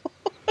 So.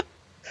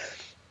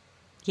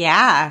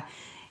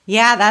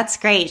 Yeah, that's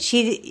great.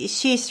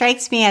 She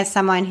strikes me as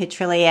someone who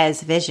truly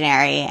is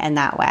visionary in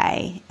that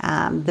way,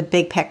 the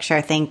big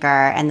picture thinker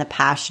and the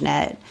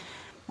passionate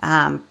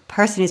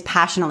person who's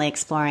passionately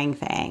exploring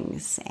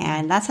things.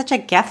 And that's such a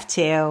gift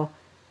to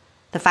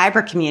the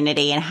fiber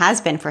community and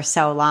has been for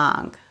so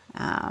long.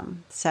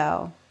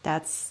 So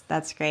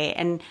that's great.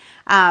 And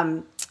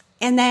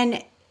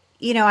then,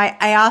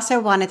 I also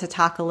wanted to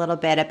talk a little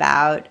bit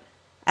about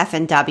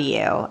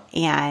F&W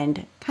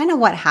and kind of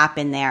what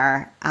happened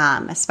there,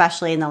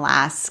 especially in the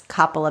last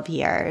couple of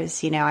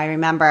years. I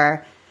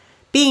remember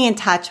being in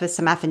touch with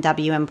some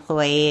F&W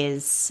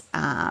employees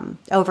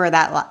over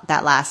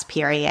that last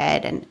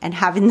period and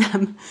having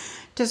them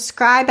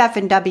describe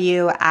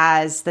F&W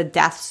as the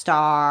Death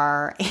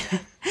Star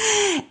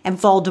and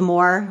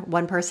Voldemort.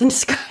 One person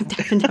described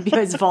F&W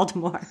as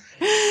Voldemort.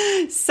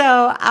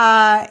 So,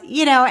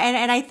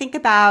 and I think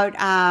about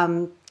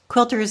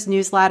Quilter's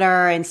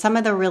newsletter and some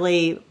of the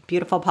really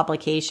beautiful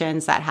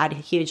publications that had a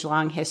huge,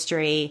 long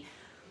history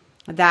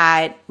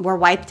that were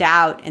wiped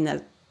out in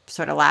the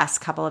sort of last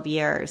couple of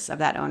years of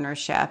that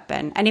ownership.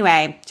 And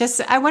anyway, just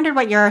I wondered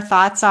what your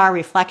thoughts are,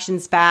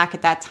 reflections back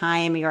at that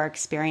time, your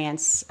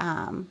experience,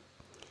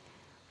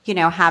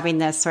 having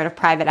this sort of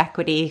private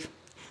equity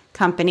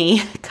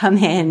company come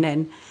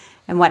in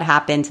and what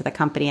happened to the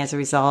company as a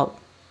result.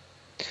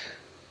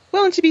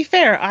 Well, and to be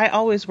fair, I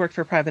always worked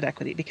for private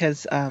equity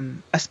because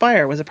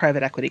Aspire was a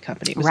private equity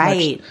company. It was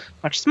right.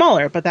 much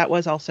smaller, but that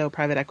was also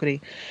private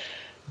equity.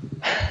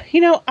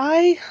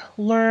 I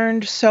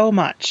learned so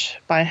much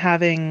by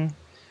having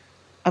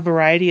a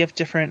variety of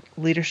different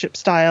leadership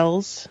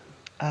styles,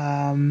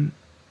 learned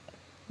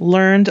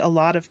a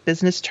lot of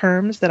business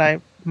terms that I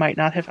might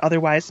not have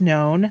otherwise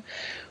known.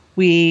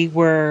 We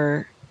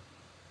were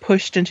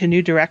pushed into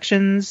new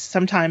directions.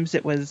 Sometimes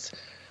it was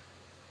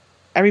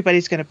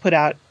everybody's going to put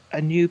out a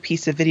new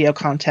piece of video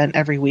content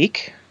every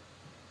week,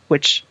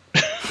 which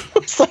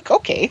was like,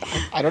 okay,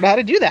 I don't know how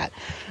to do that.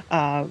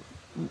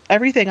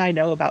 Everything I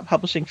know about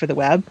publishing for the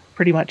web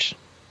pretty much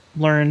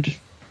learned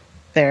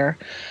there.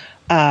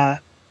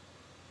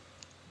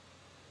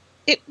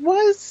 It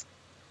was,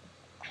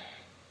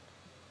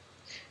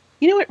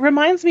 it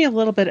reminds me a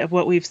little bit of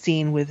what we've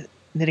seen with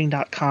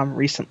knitting.com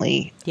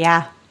recently.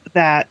 Yeah.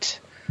 That,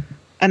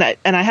 and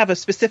I have a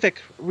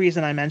specific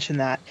reason I mention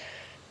that.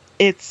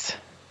 It's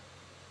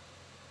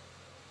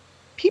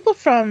people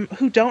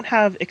who don't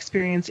have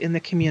experience in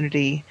the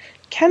community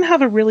can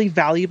have a really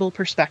valuable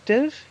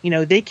perspective.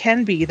 They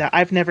can be that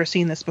I've never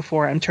seen this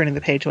before. I'm turning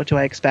the page. What do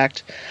I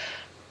expect?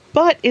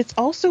 But it's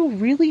also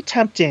really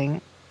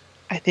tempting,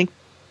 I think,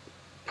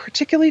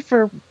 particularly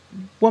for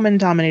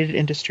woman-dominated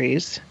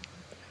industries,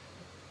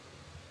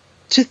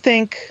 to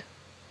think,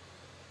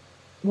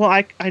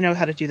 well, I know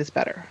how to do this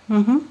better.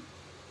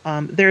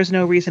 Mm-hmm. There's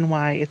no reason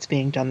why it's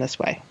being done this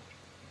way.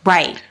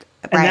 Right.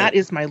 And that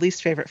is my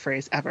least favorite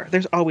phrase ever.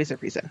 There's always a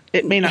reason.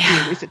 It may not be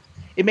a reason.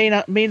 It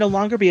may no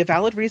longer be a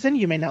valid reason.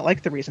 You may not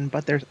like the reason,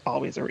 but there's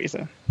always a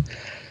reason.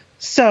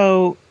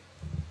 So,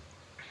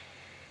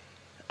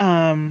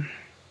 and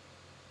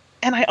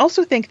I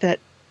also think that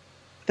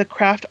the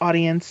craft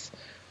audience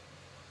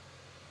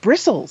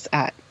bristles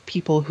at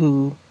people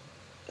who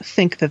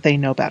think that they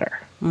know better.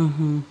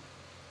 Mm-hmm.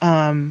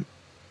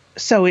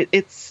 So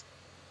it's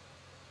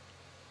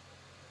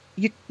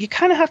you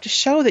kind of have to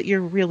show that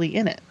you're really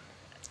in it.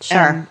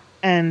 Sure.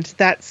 And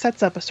that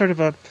sets up a sort of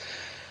a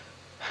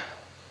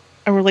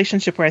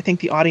relationship where I think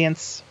the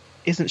audience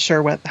isn't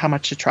sure how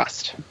much to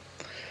trust.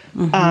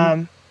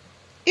 Mm-hmm.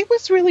 It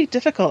was really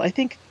difficult. I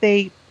think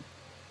a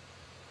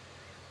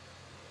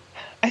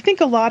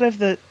lot of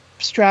the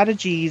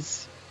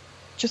strategies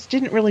just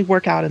didn't really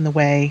work out in the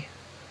way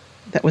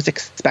that was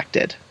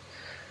expected.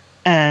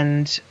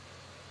 And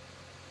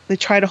they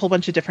tried a whole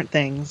bunch of different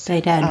things.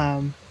 They did.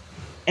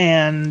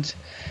 And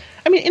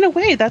I mean, in a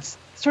way, that's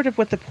sort of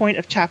what the point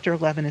of Chapter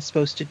 11 is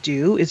supposed to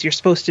do, is you're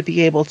supposed to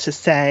be able to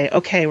say,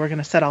 okay, we're going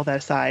to set all that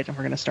aside and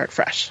we're going to start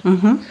fresh.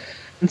 Mm-hmm.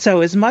 And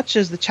so as much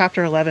as the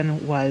Chapter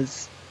 11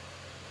 was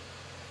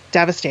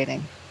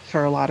devastating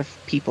for a lot of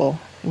people,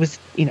 it was,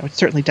 it's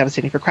certainly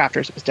devastating for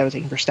crafters. It was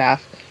devastating for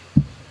staff.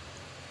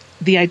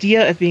 The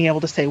idea of being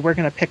able to say, we're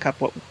going to pick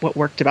up what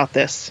worked about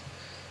this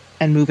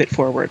and move it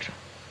forward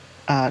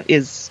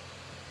is,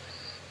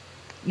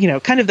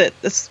 kind of the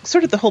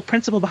sort of the whole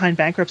principle behind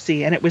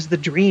bankruptcy. And it was the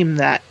dream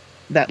that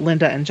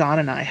Linda and John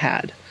and I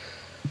had.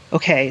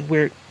 Okay,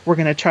 we're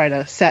going to try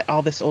to set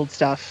all this old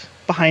stuff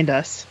behind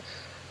us.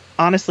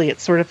 Honestly, it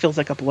sort of feels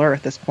like a blur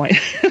at this point,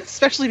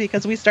 especially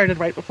because we started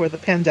right before the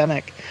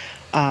pandemic.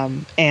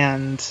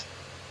 And,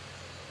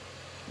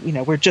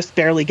 we're just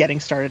barely getting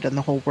started and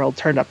the whole world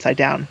turned upside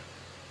down.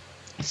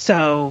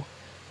 So,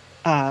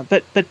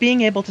 but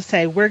being able to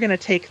say, we're going to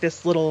take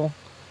this little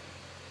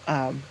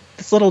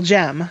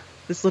gem,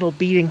 this little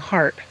beating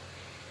heart,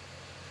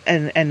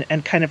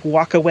 and kind of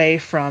walk away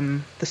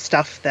from the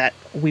stuff that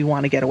we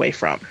want to get away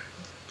from.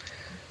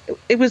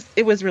 It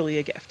was really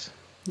a gift.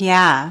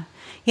 Yeah.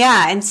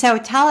 Yeah. And so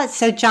tell us,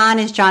 so John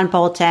is John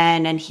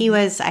Bolton, and he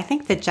was, I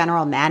think, the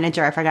general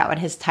manager. I forgot what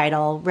his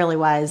title really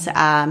was.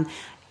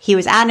 He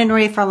was at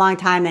Inouye for a long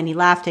time, then he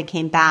left and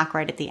came back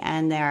right at the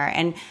end there.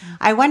 And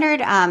I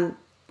wondered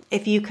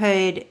if you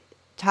could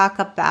talk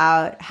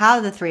about how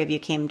the three of you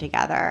came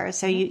together.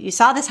 So you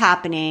saw this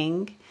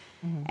happening,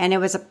 mm-hmm. and it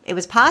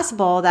was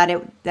possible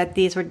that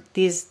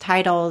these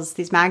titles,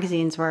 these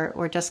magazines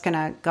were just going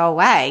to go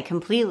away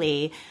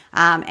completely.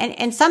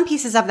 And some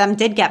pieces of them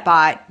did get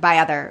bought by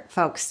other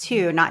folks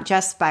too, not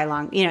just by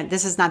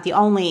this is not the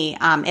only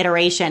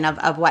iteration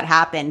of what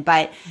happened,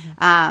 but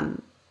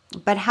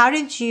how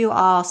did you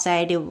all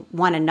say to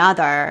one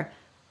another,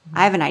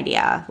 I have an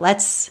idea.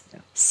 Let's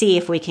see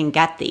if we can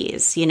get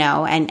these,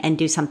 and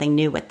do something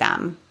new with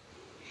them.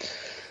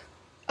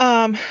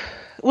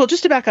 Well,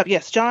 just to back up,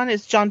 yes, John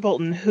is John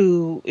Bolton,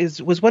 who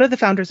was one of the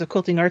founders of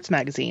Quilting Arts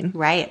magazine,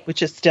 right?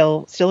 Which is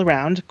still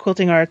around,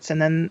 Quilting Arts,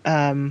 and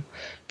then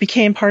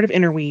became part of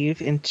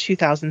Interweave in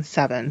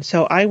 2007.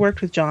 So I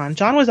worked with John.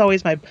 John was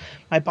always my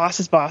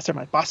boss's boss, or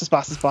my boss's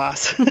boss's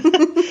boss,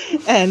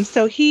 and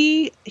so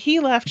he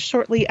left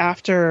shortly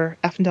after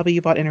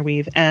F&W bought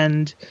Interweave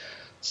and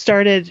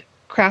started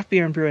Craft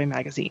Beer and Brewing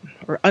magazine,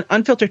 or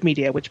Unfiltered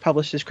Media, which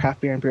publishes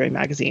Craft Beer and Brewing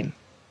magazine.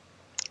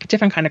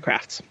 Different kind of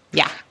crafts.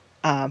 Yeah.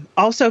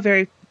 Also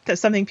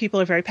something people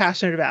are very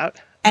passionate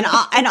about. And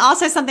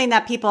also something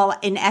that people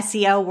in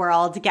SEO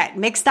world get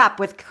mixed up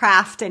with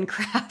craft and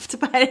craft.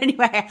 But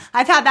anyway,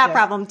 I've had that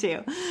problem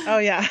too. Oh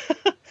yeah.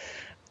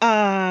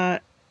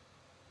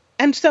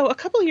 And so a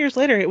couple of years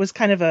later, it was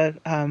kind of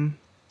a,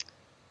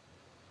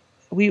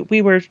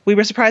 we were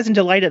surprised and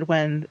delighted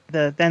when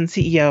the then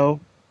CEO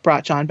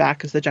brought John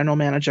back as the general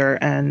manager,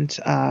 and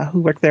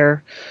who worked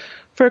there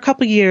for a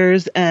couple of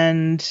years.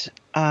 And,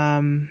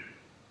 I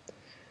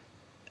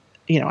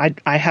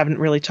haven't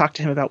really talked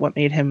to him about what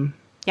made him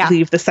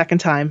leave the second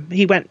time.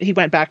 He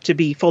went back to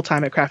be full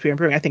time at Craft Beer and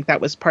Brewing. I think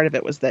that was part of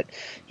it, was that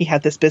he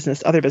had this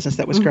other business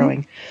that was mm-hmm.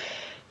 growing.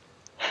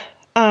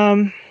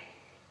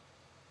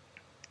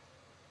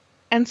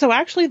 And so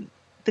actually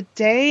the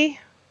day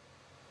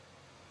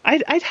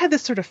I'd had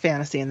this sort of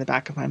fantasy in the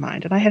back of my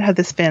mind, and I had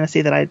this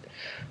fantasy that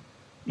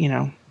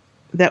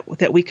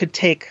that we could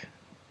take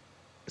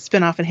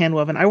Spin-Off and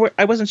Handwoven.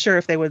 I wasn't sure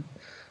if they would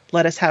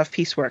let us have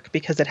piecework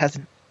because it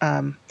hasn't,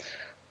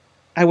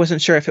 I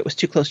wasn't sure if it was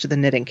too close to the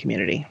knitting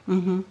community,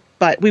 mm-hmm.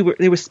 but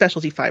there was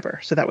Specialty Fiber.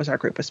 So that was our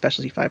group, was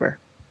Specialty Fiber.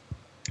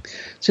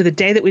 So the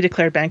day that we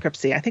declared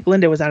bankruptcy, I think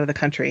Linda was out of the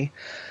country,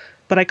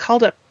 but I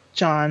called up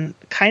John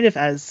kind of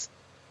as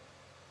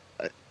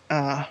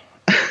a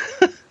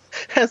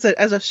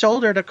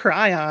shoulder to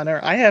cry on, or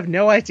I have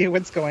no idea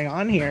what's going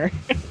on here.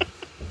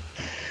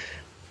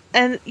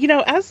 And,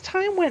 as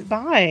time went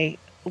by,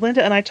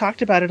 Linda and I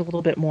talked about it a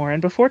little bit more.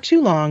 And before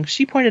too long,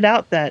 she pointed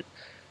out that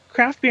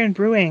Craft Beer and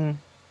Brewing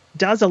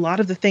does a lot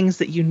of the things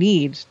that you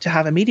need to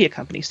have a media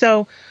company.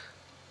 So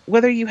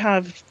whether you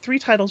have 3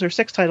 titles or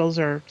 6 titles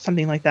or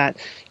something like that,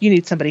 you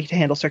need somebody to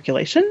handle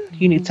circulation.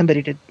 You need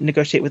somebody to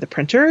negotiate with a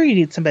printer. You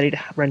need somebody to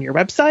run your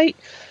website.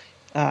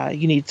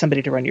 You need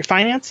somebody to run your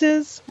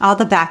finances. All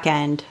the back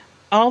end.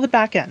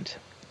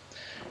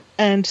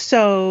 And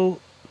so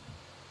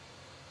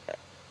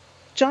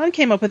John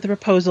came up with the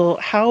proposal,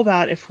 how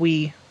about if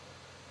we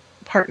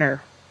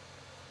partner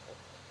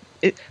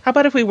how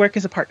about if we work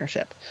as a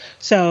partnership?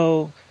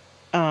 So,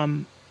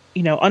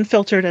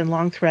 Unfiltered and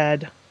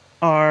Longthread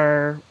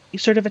are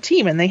sort of a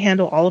team, and they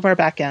handle all of our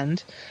back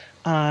end,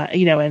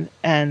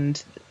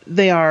 and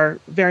they are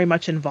very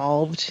much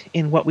involved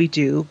in what we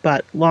do,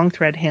 but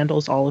Longthread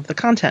handles all of the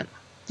content.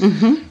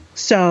 Mm-hmm.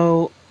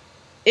 So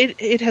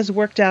it has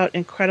worked out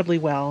incredibly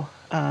well.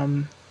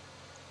 I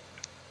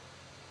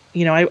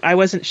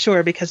wasn't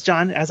sure because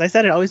John, as I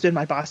said, had always been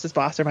my boss's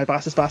boss or my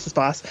boss's boss's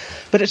boss,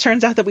 but it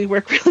turns out that we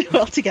work really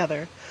well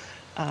together.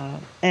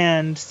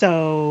 And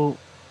so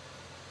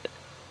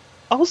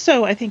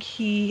also I think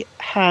he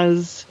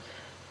has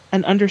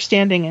an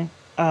understanding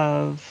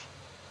of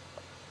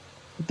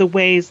the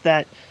ways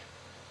that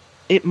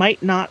it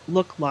might not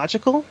look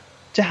logical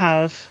to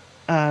have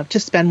to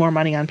spend more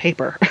money on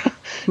paper,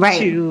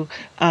 right?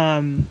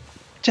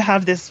 to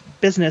have this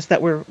business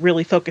that we're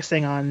really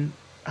focusing on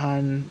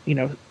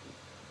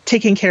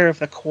taking care of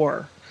the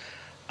core.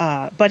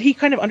 But he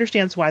kind of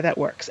understands why that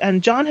works.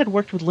 And John had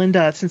worked with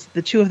Linda since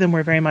the two of them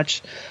were very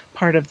much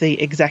part of the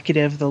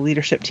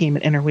leadership team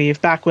at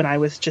Interweave back when I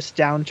was just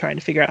down trying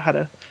to figure out how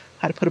to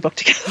put a book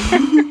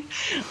together.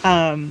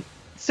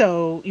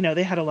 So,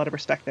 they had a lot of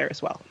respect there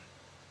as well.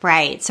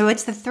 Right. So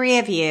it's the three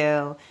of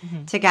you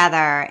together.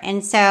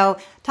 And so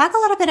talk a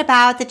little bit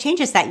about the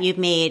changes that you've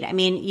made. I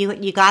mean,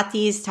 you got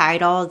these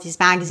titles, these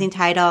magazine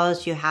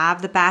titles, you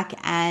have the back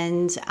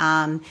end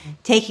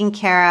taken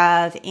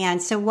care of.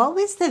 And so what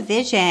was the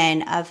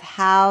vision of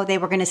how they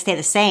were going to stay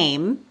the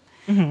same?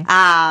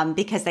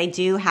 Because they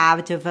do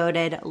have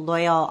devoted,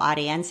 loyal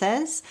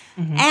audiences,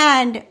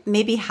 and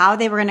maybe how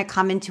they were going to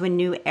come into a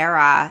new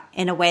era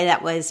in a way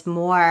that was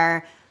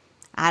more,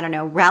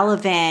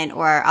 relevant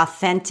or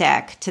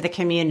authentic to the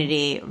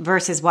community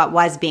versus what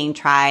was being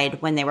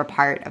tried when they were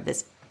part of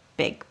this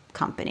big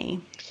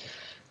company?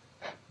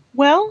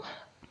 Well,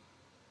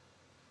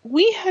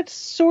 we had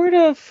sort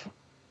of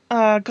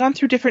gone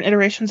through different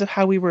iterations of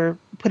how we were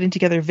putting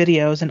together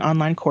videos and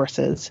online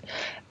courses.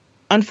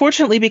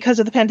 Unfortunately, because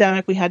of the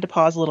pandemic, we had to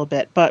pause a little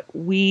bit, but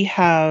we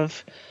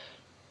have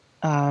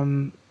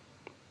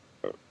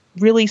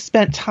really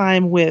spent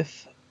time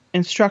with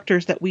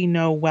instructors that we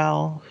know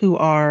well who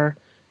are,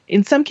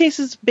 in some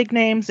cases, big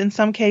names, in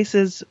some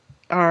cases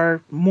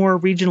are more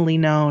regionally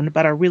known,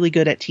 but are really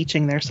good at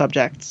teaching their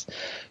subjects.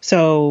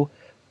 So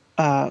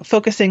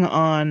focusing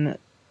on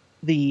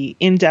the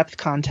in-depth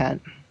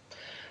content.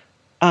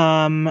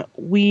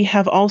 We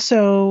have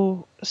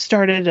also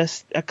started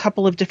a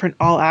couple of different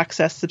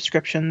all-access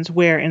subscriptions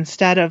where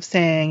instead of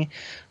saying,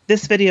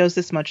 this video is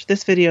this much,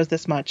 this video is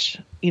this much,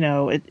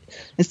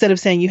 instead of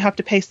saying you have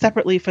to pay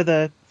separately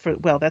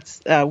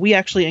we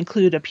actually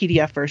include a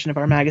PDF version of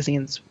our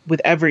magazines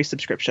with every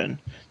subscription.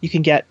 You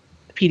can get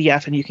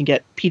PDF and you can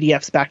get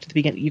PDFs back to the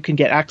beginning. You can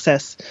get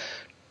access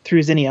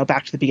through Zinio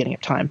back to the beginning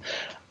of time.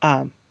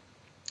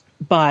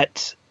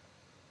 But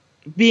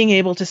being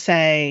able to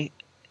say,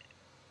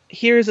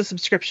 here's a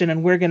subscription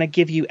and we're going to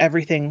give you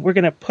everything. We're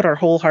going to put our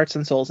whole hearts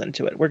and souls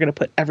into it. We're going to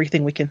put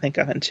everything we can think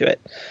of into it.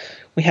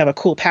 We have a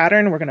cool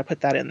pattern. We're going to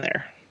put that in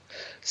there.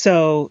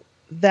 So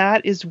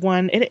that is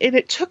one.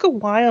 It took a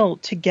while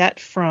to get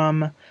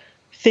from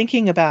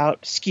thinking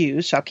about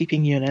SKUs,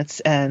 shopkeeping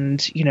units,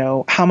 and,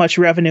 how much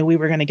revenue we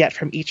were going to get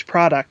from each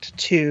product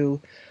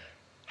to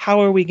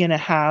how are we going to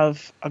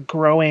have a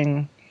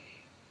growing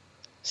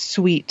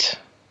suite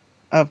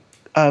of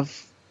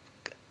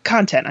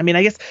content. I mean,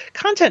 I guess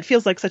content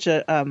feels like such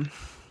an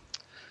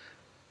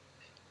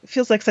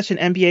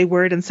MBA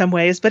word in some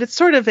ways, but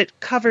it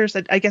covers,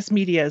 I guess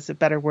media is a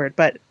better word,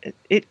 but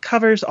it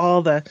covers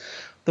all the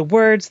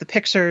words, the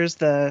pictures,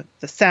 the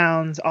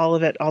sounds, all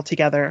of it all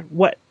together,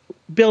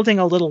 building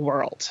a little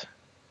world.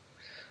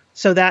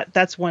 So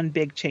that's one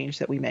big change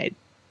that we made.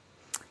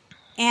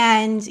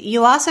 And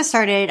you also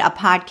started a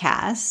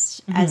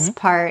podcast as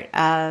part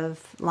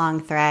of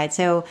Longthread.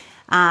 So,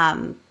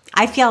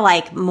 I feel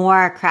like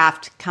more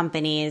craft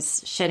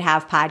companies should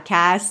have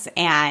podcasts,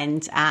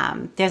 and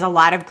there's a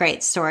lot of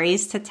great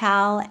stories to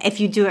tell if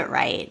you do it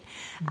right.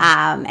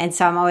 And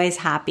so I'm always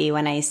happy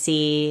when I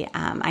see,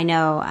 I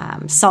know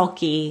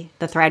Sulky,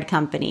 the thread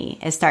company,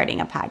 is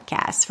starting a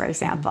podcast, for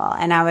example.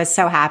 And I was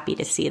so happy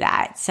to see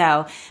that.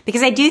 So,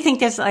 because I do think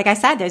there's, like I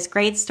said, there's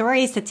great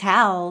stories to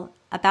tell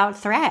about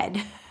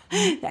thread.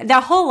 The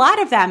whole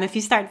lot of them, if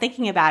you start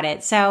thinking about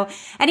it. So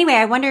anyway,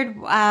 I wondered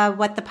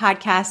what the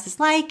podcast is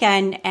like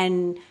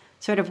and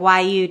sort of why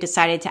you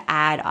decided to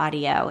add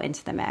audio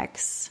into the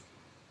mix.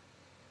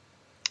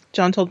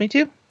 John told me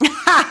to.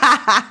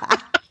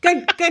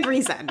 Good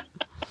reason.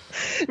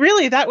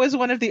 Really, that was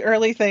one of the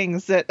early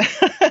things that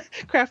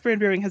Craft Brewing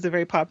Brewing has a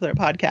very popular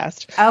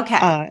podcast.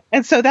 Okay.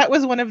 And so that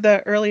was one of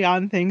the early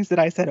on things that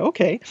I said,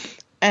 okay,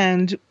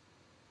 and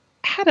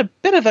had a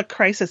bit of a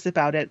crisis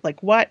about it.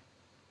 Like,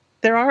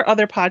 there are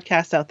other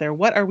podcasts out there.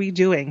 What are we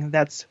doing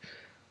that's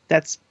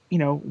worth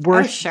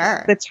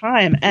the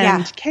time?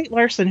 And Kate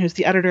Larson, who's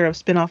the editor of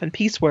Spinoff and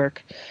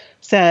Piecework,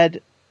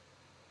 said,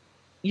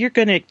 you're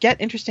going to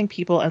get interesting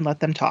people and let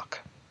them talk.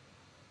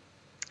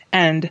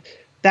 And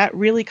that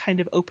really kind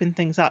of opened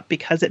things up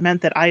because it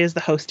meant that I, as the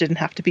host, didn't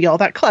have to be all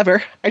that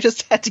clever. I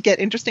just had to get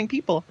interesting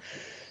people.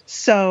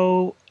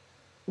 So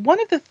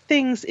one of the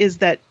things is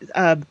that,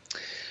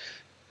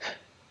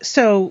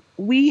 so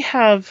we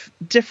have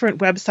different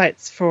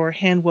websites for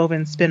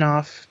handwoven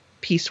spin-off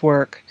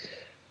piecework,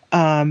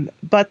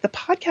 but the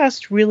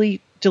podcast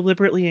really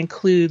deliberately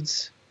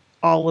includes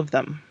all of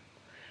them.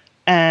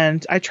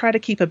 And I try to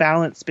keep a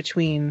balance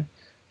between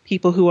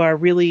people who are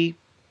really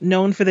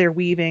known for their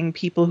weaving,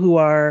 people who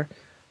are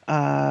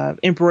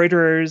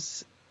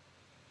embroiderers.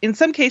 In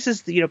some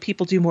cases,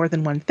 people do more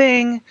than one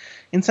thing.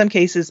 In some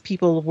cases,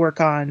 people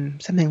work on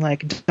something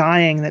like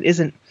dyeing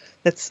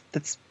that's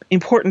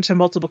important to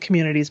multiple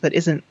communities, but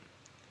isn't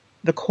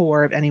the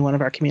core of any one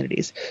of our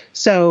communities.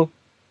 So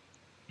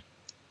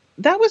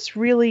that was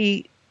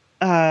really,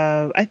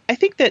 I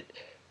think that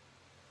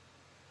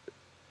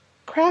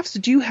crafts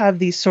do have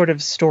these sort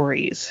of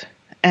stories,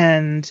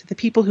 and the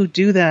people who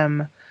do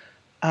them,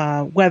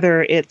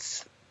 whether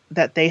it's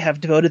that they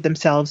have devoted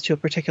themselves to a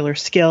particular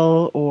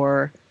skill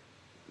or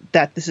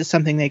that this is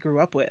something they grew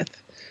up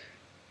with,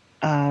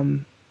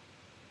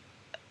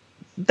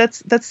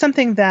 that's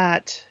something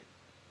that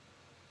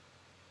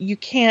you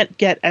can't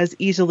get as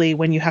easily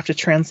when you have to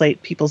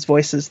translate people's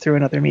voices through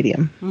another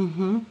medium.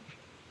 Mm-hmm.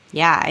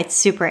 Yeah, it's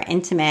super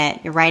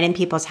intimate. You're right in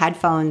people's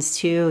headphones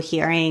too,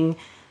 hearing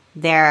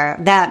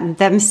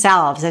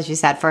themselves, as you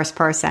said, first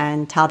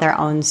person, tell their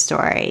own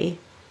story,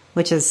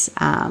 which is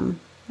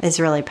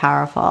really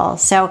powerful.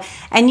 So,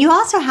 and you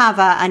also have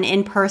an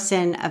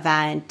in-person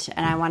event,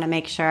 and I want to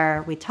make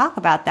sure we talk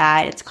about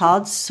that. It's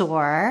called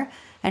SOAR.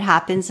 It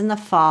happens in the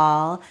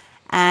fall.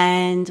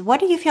 And what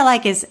do you feel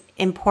like is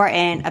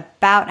important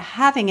about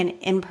having an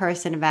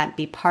in-person event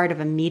be part of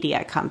a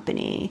media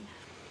company?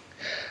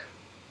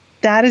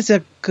 That is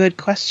a good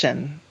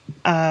question.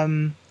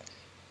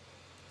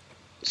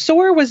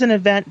 SOAR was an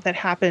event that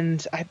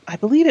happened, I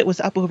believe it was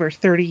up over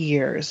 30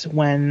 years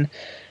when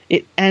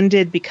it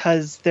ended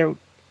because the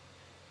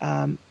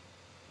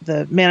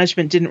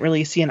management didn't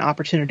really see an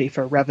opportunity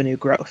for revenue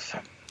growth.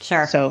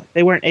 Sure. So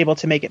they weren't able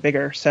to make it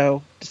bigger,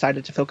 so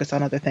decided to focus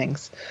on other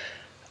things.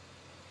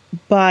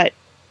 But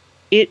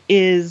it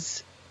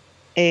is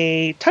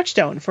a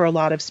touchstone for a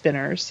lot of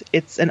spinners.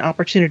 It's an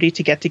opportunity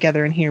to get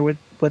together and hear what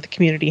the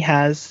community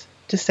has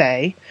to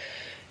say.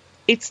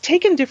 It's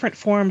taken different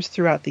forms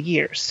throughout the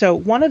years. So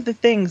one of the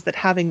things that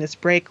having this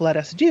break let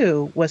us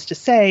do was to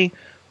say,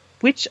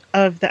 which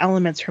of the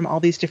elements from all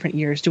these different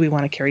years do we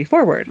want to carry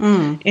forward?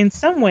 In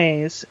some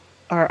ways,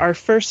 our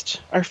first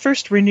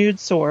renewed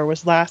SOAR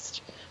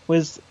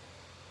was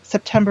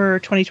September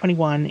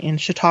 2021 in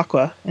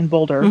Chautauqua in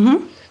Boulder.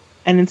 Mm-hmm.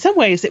 And in some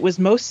ways, it was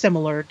most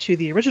similar to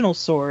the original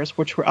SOARs,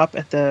 which were up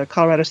at the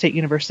Colorado State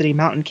University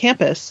Mountain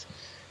Campus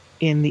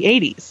in the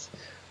 80s.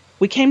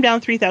 We came down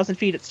 3,000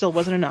 feet. It still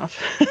wasn't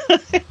enough.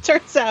 It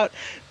turns out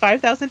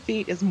 5,000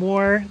 feet is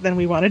more than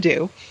we want to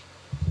do.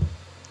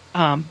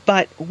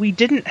 But we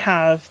didn't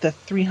have the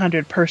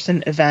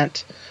 300-person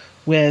event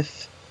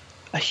with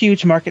a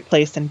huge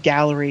marketplace and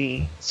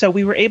gallery. So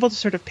we were able to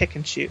sort of pick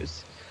and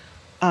choose.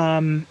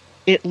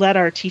 It let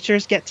our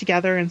teachers get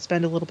together and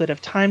spend a little bit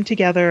of time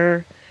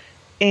together.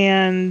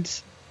 And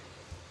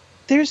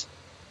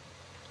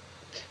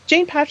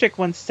Jane Patrick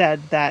once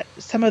said that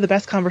some of the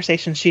best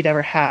conversations she'd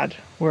ever had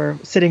were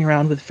sitting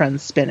around with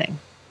friends spinning.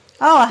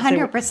 Oh,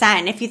 100%.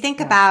 And if you think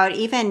about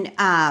even,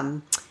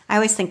 I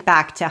always think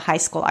back to high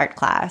school art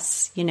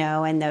class,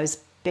 and those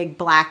big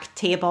black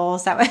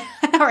tables that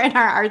were in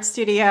our art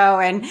studio.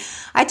 And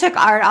I took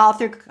art all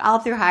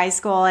through high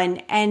school.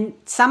 And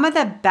some of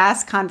the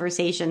best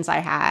conversations I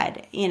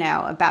had,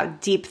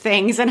 about deep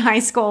things in high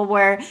school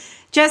were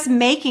just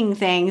making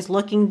things,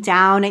 looking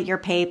down at your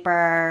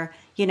paper,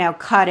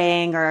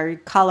 cutting or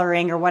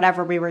coloring or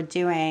whatever we were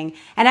doing.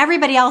 And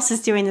everybody else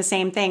is doing the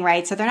same thing,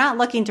 right? So they're not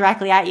looking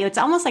directly at you. It's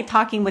almost like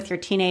talking with your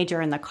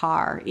teenager in the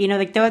car.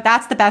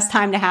 That's the best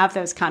time to have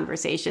those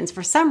conversations.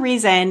 For some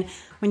reason,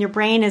 when your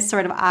brain is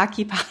sort of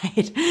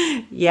occupied.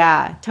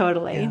 Yeah,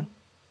 totally. Yeah.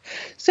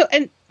 So,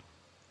 and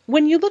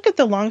when you look at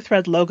the Long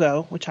Thread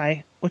logo, which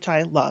I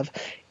love,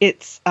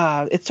 it's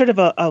sort of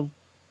a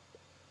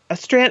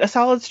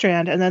solid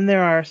strand, and then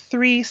there are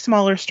three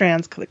smaller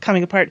strands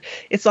coming apart.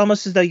 It's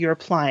almost as though you're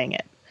applying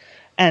it.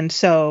 And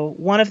so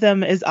one of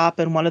them is up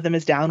and one of them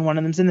is down, one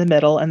of them's in the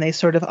middle, and they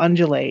sort of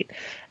undulate.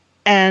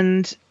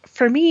 And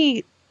for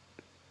me,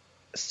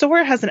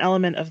 SOAR has an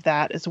element of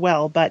that as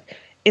well, but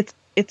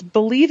it's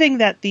believing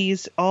that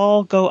these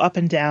all go up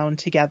and down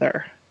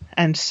together.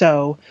 And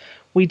so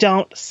we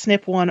don't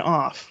snip one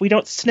off. We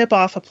don't snip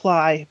off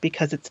apply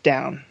because it's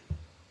down.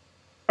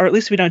 Or at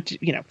least we don't,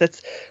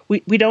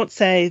 we don't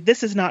say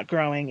this is not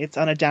growing. It's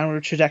on a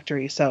downward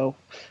trajectory. So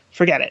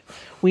forget it.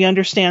 We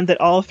understand that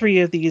all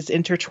three of these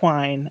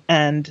intertwine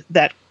and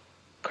that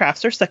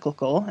crafts are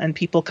cyclical and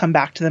people come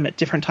back to them at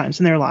different times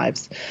in their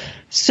lives.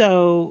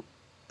 So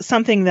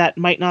something that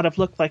might not have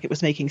looked like it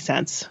was making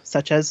sense,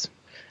 such as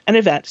an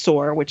event,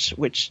 SOAR,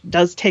 which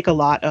does take a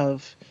lot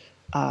of,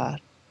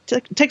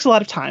 takes a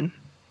lot of time,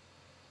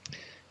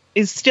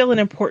 is still an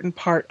important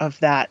part of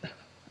that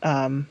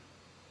of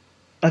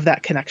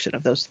that connection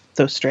of those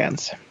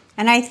strands.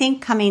 And I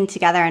think coming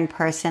together in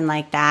person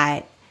like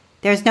that,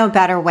 there's no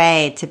better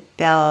way to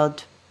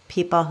build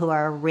people who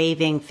are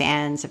raving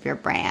fans of your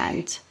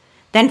brand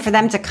than for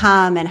them to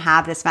come and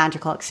have this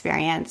magical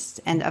experience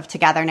and of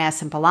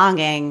togetherness and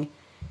belonging,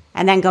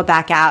 and then go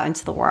back out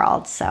into the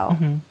world. So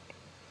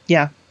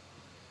yeah,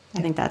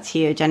 I think that's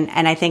huge. And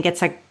I think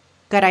it's a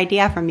good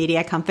idea for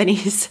media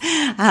companies.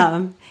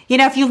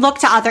 If you look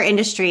to other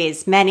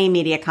industries, many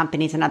media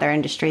companies and other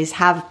industries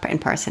have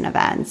in-person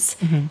events.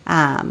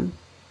 And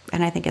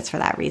I think it's for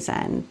that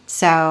reason.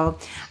 So,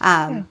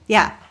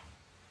 yeah.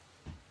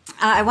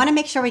 I want to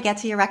make sure we get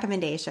to your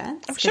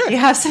recommendations. Oh, sure. You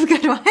have some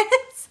good ones.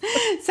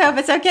 So if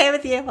it's okay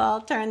with you,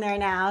 we'll turn there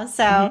now.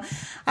 So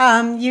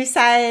you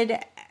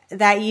said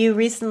that you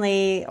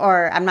recently,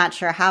 or I'm not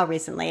sure how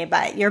recently,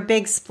 but your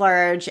big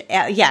splurge,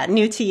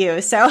 new to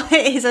you. So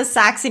is a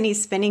Saxony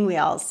spinning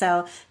wheel.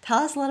 So tell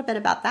us a little bit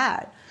about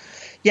that.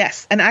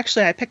 Yes. And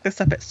actually I picked this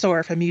up at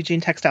SOAR from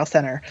Eugene Textile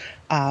Center.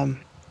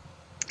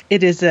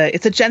 It's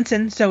a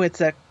Jensen. So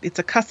it's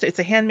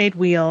a handmade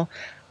wheel.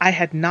 I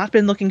had not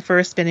been looking for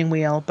a spinning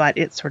wheel, but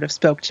it sort of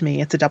spoke to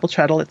me. It's a double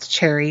treadle. It's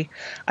cherry.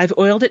 I've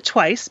oiled it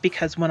twice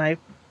because when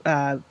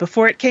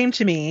before it came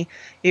to me,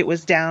 it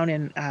was down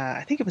in,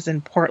 I think it was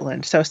in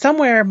Portland. So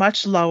somewhere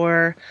much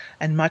lower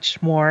and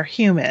much more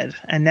humid.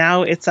 And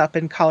now it's up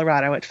in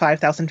Colorado at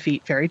 5,000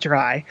 feet, very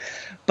dry.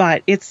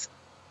 But it's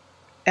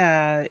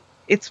made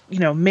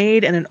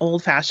in an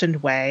old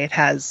fashioned way. It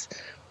has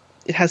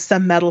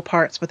some metal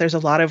parts, but there's a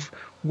lot of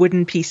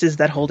wooden pieces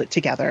that hold it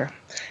together.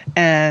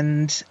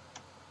 And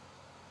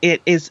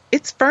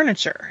it's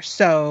furniture.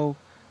 So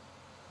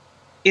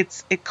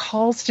it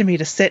calls to me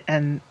to sit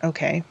and,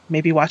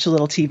 maybe watch a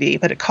little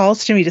TV, but it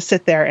calls to me to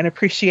sit there and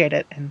appreciate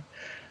it and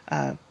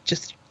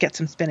just get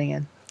some spinning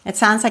in. It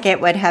sounds like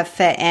it would have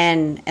fit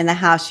in the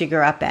house you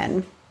grew up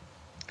in.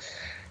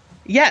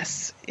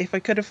 Yes, if I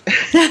could have,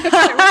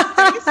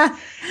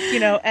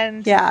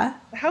 and yeah.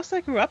 The house I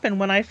grew up in,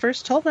 when I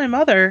first told my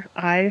mother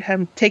I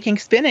am taking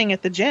spinning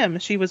at the gym,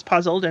 she was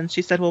puzzled and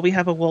she said, well, we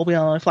have a wool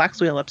wheel and a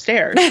flax wheel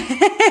upstairs.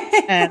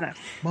 And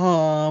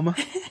Mom.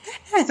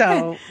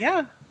 So,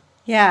 yeah.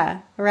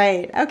 Yeah,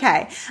 right.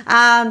 Okay.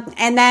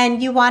 And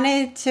then you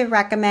wanted to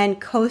recommend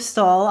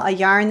Coastal, a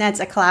yarn that's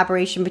a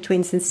collaboration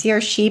between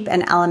Sincere Sheep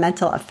and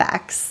Elemental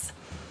Effects.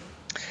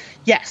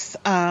 Yes.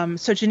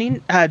 So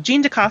Jean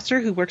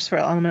DeCoster,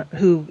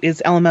 who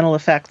is Elemental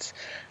Effects,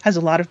 has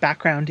a lot of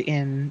background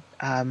in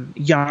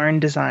yarn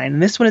design.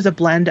 And this one is a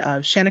blend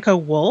of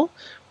Shaniko wool,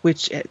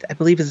 which I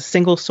believe is a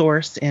single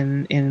source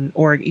in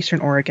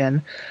Eastern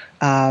Oregon,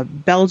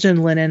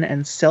 Belgian linen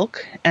and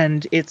silk,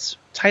 and it's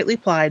tightly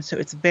plied, so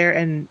it's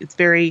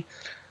very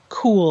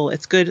cool.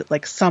 It's good,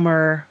 like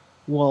summer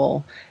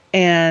wool.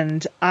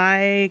 And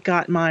I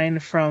got mine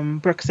from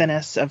Brooks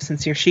Ennis of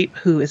Sincere Sheep,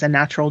 who is a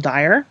natural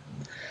dyer.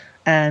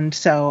 And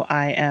so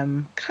I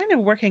am kind of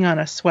working on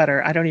a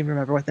sweater. I don't even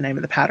remember what the name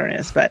of the pattern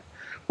is, but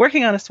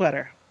working on a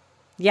sweater.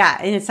 Yeah,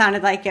 and it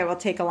sounded like it will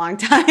take a long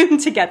time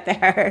to get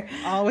there.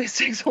 Always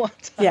takes a long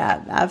time.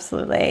 Yeah,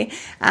 absolutely.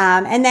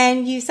 And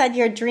then you said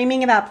you're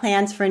dreaming about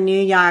plans for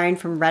new yarn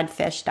from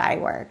Redfish Dye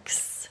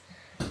Works.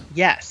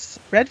 Yes,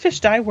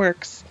 Redfish Dye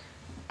Works.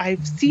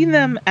 I've seen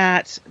them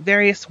at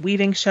various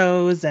weaving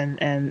shows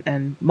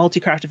and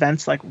multi-craft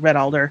events like Red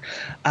Alder,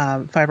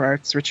 Fiber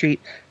Arts Retreat.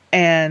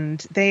 And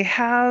they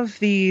have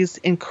these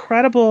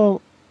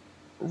incredible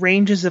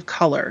ranges of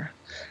color.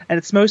 And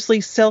it's mostly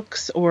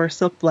silks or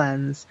silk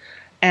blends.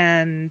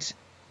 And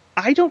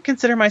I don't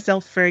consider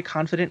myself very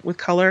confident with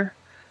color.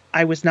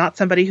 I was not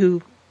somebody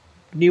who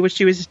knew what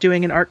she was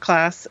doing in art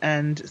class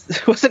and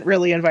wasn't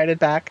really invited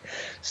back.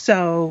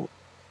 So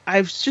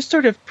I've just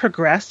sort of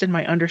progressed in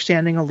my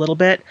understanding a little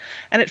bit.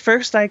 And at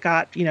first I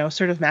got,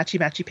 sort of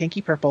matchy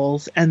pinky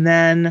purples. And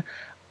then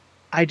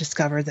I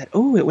discovered that,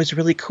 it was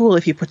really cool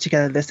if you put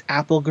together this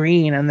apple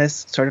green and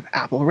this sort of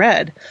apple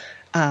red.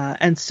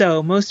 And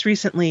so most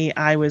recently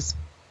I was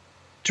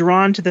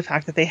drawn to the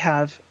fact that they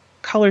have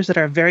colors that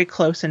are very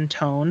close in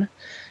tone.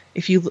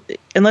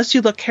 Unless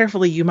you look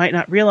carefully, you might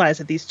not realize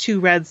that these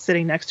two reds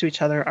sitting next to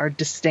each other are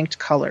distinct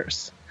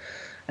colors.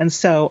 And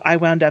so I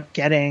wound up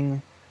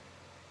getting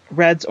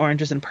reds,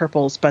 oranges, and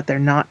purples, but they're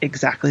not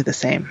exactly the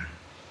same.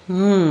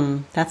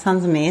 That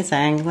sounds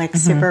amazing. Like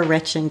super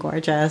rich and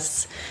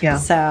gorgeous. Yeah.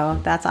 So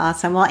that's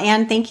awesome. Well,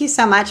 Anne, thank you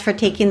so much for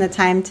taking the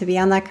time to be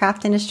on the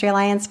Craft Industry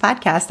Alliance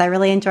podcast. I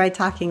really enjoyed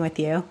talking with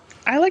you.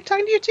 I like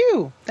talking to you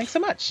too. Thanks so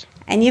much.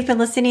 And you've been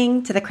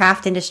listening to the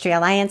Craft Industry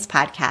Alliance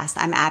podcast.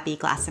 I'm Abby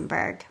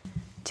Glassenberg.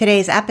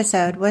 Today's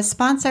episode was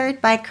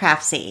sponsored by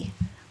Craftsy.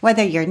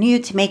 Whether you're new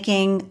to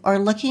making or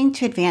looking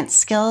to advance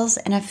skills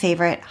in a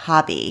favorite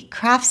hobby,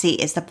 Craftsy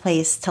is the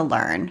place to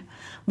learn.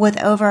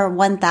 With over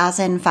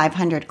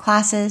 1,500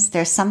 classes,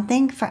 there's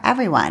something for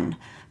everyone,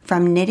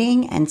 from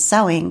knitting and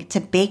sewing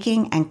to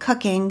baking and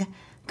cooking,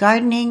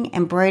 gardening,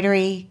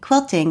 embroidery,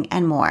 quilting,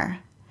 and more.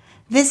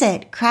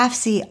 Visit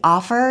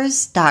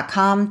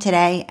craftsyoffers.com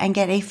today and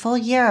get a full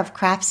year of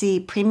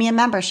Craftsy premium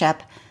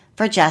membership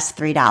for just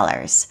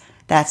 $3.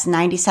 That's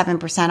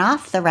 97%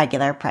 off the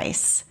regular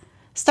price.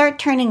 Start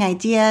turning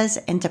ideas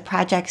into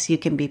projects you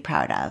can be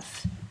proud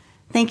of.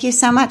 Thank you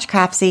so much,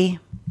 Craftsy.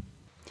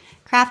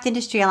 Craft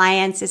Industry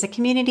Alliance is a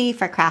community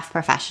for craft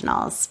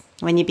professionals.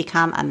 When you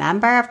become a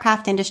member of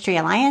Craft Industry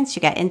Alliance, you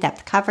get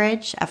in-depth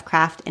coverage of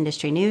craft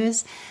industry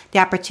news, the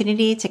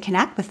opportunity to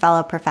connect with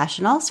fellow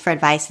professionals for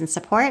advice and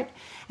support,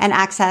 and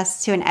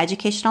access to an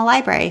educational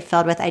library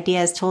filled with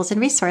ideas, tools, and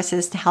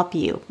resources to help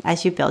you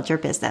as you build your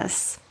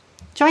business.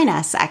 Join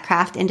us at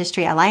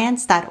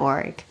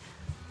craftindustryalliance.org.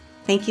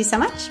 Thank you so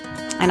much,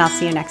 and I'll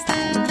see you next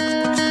time.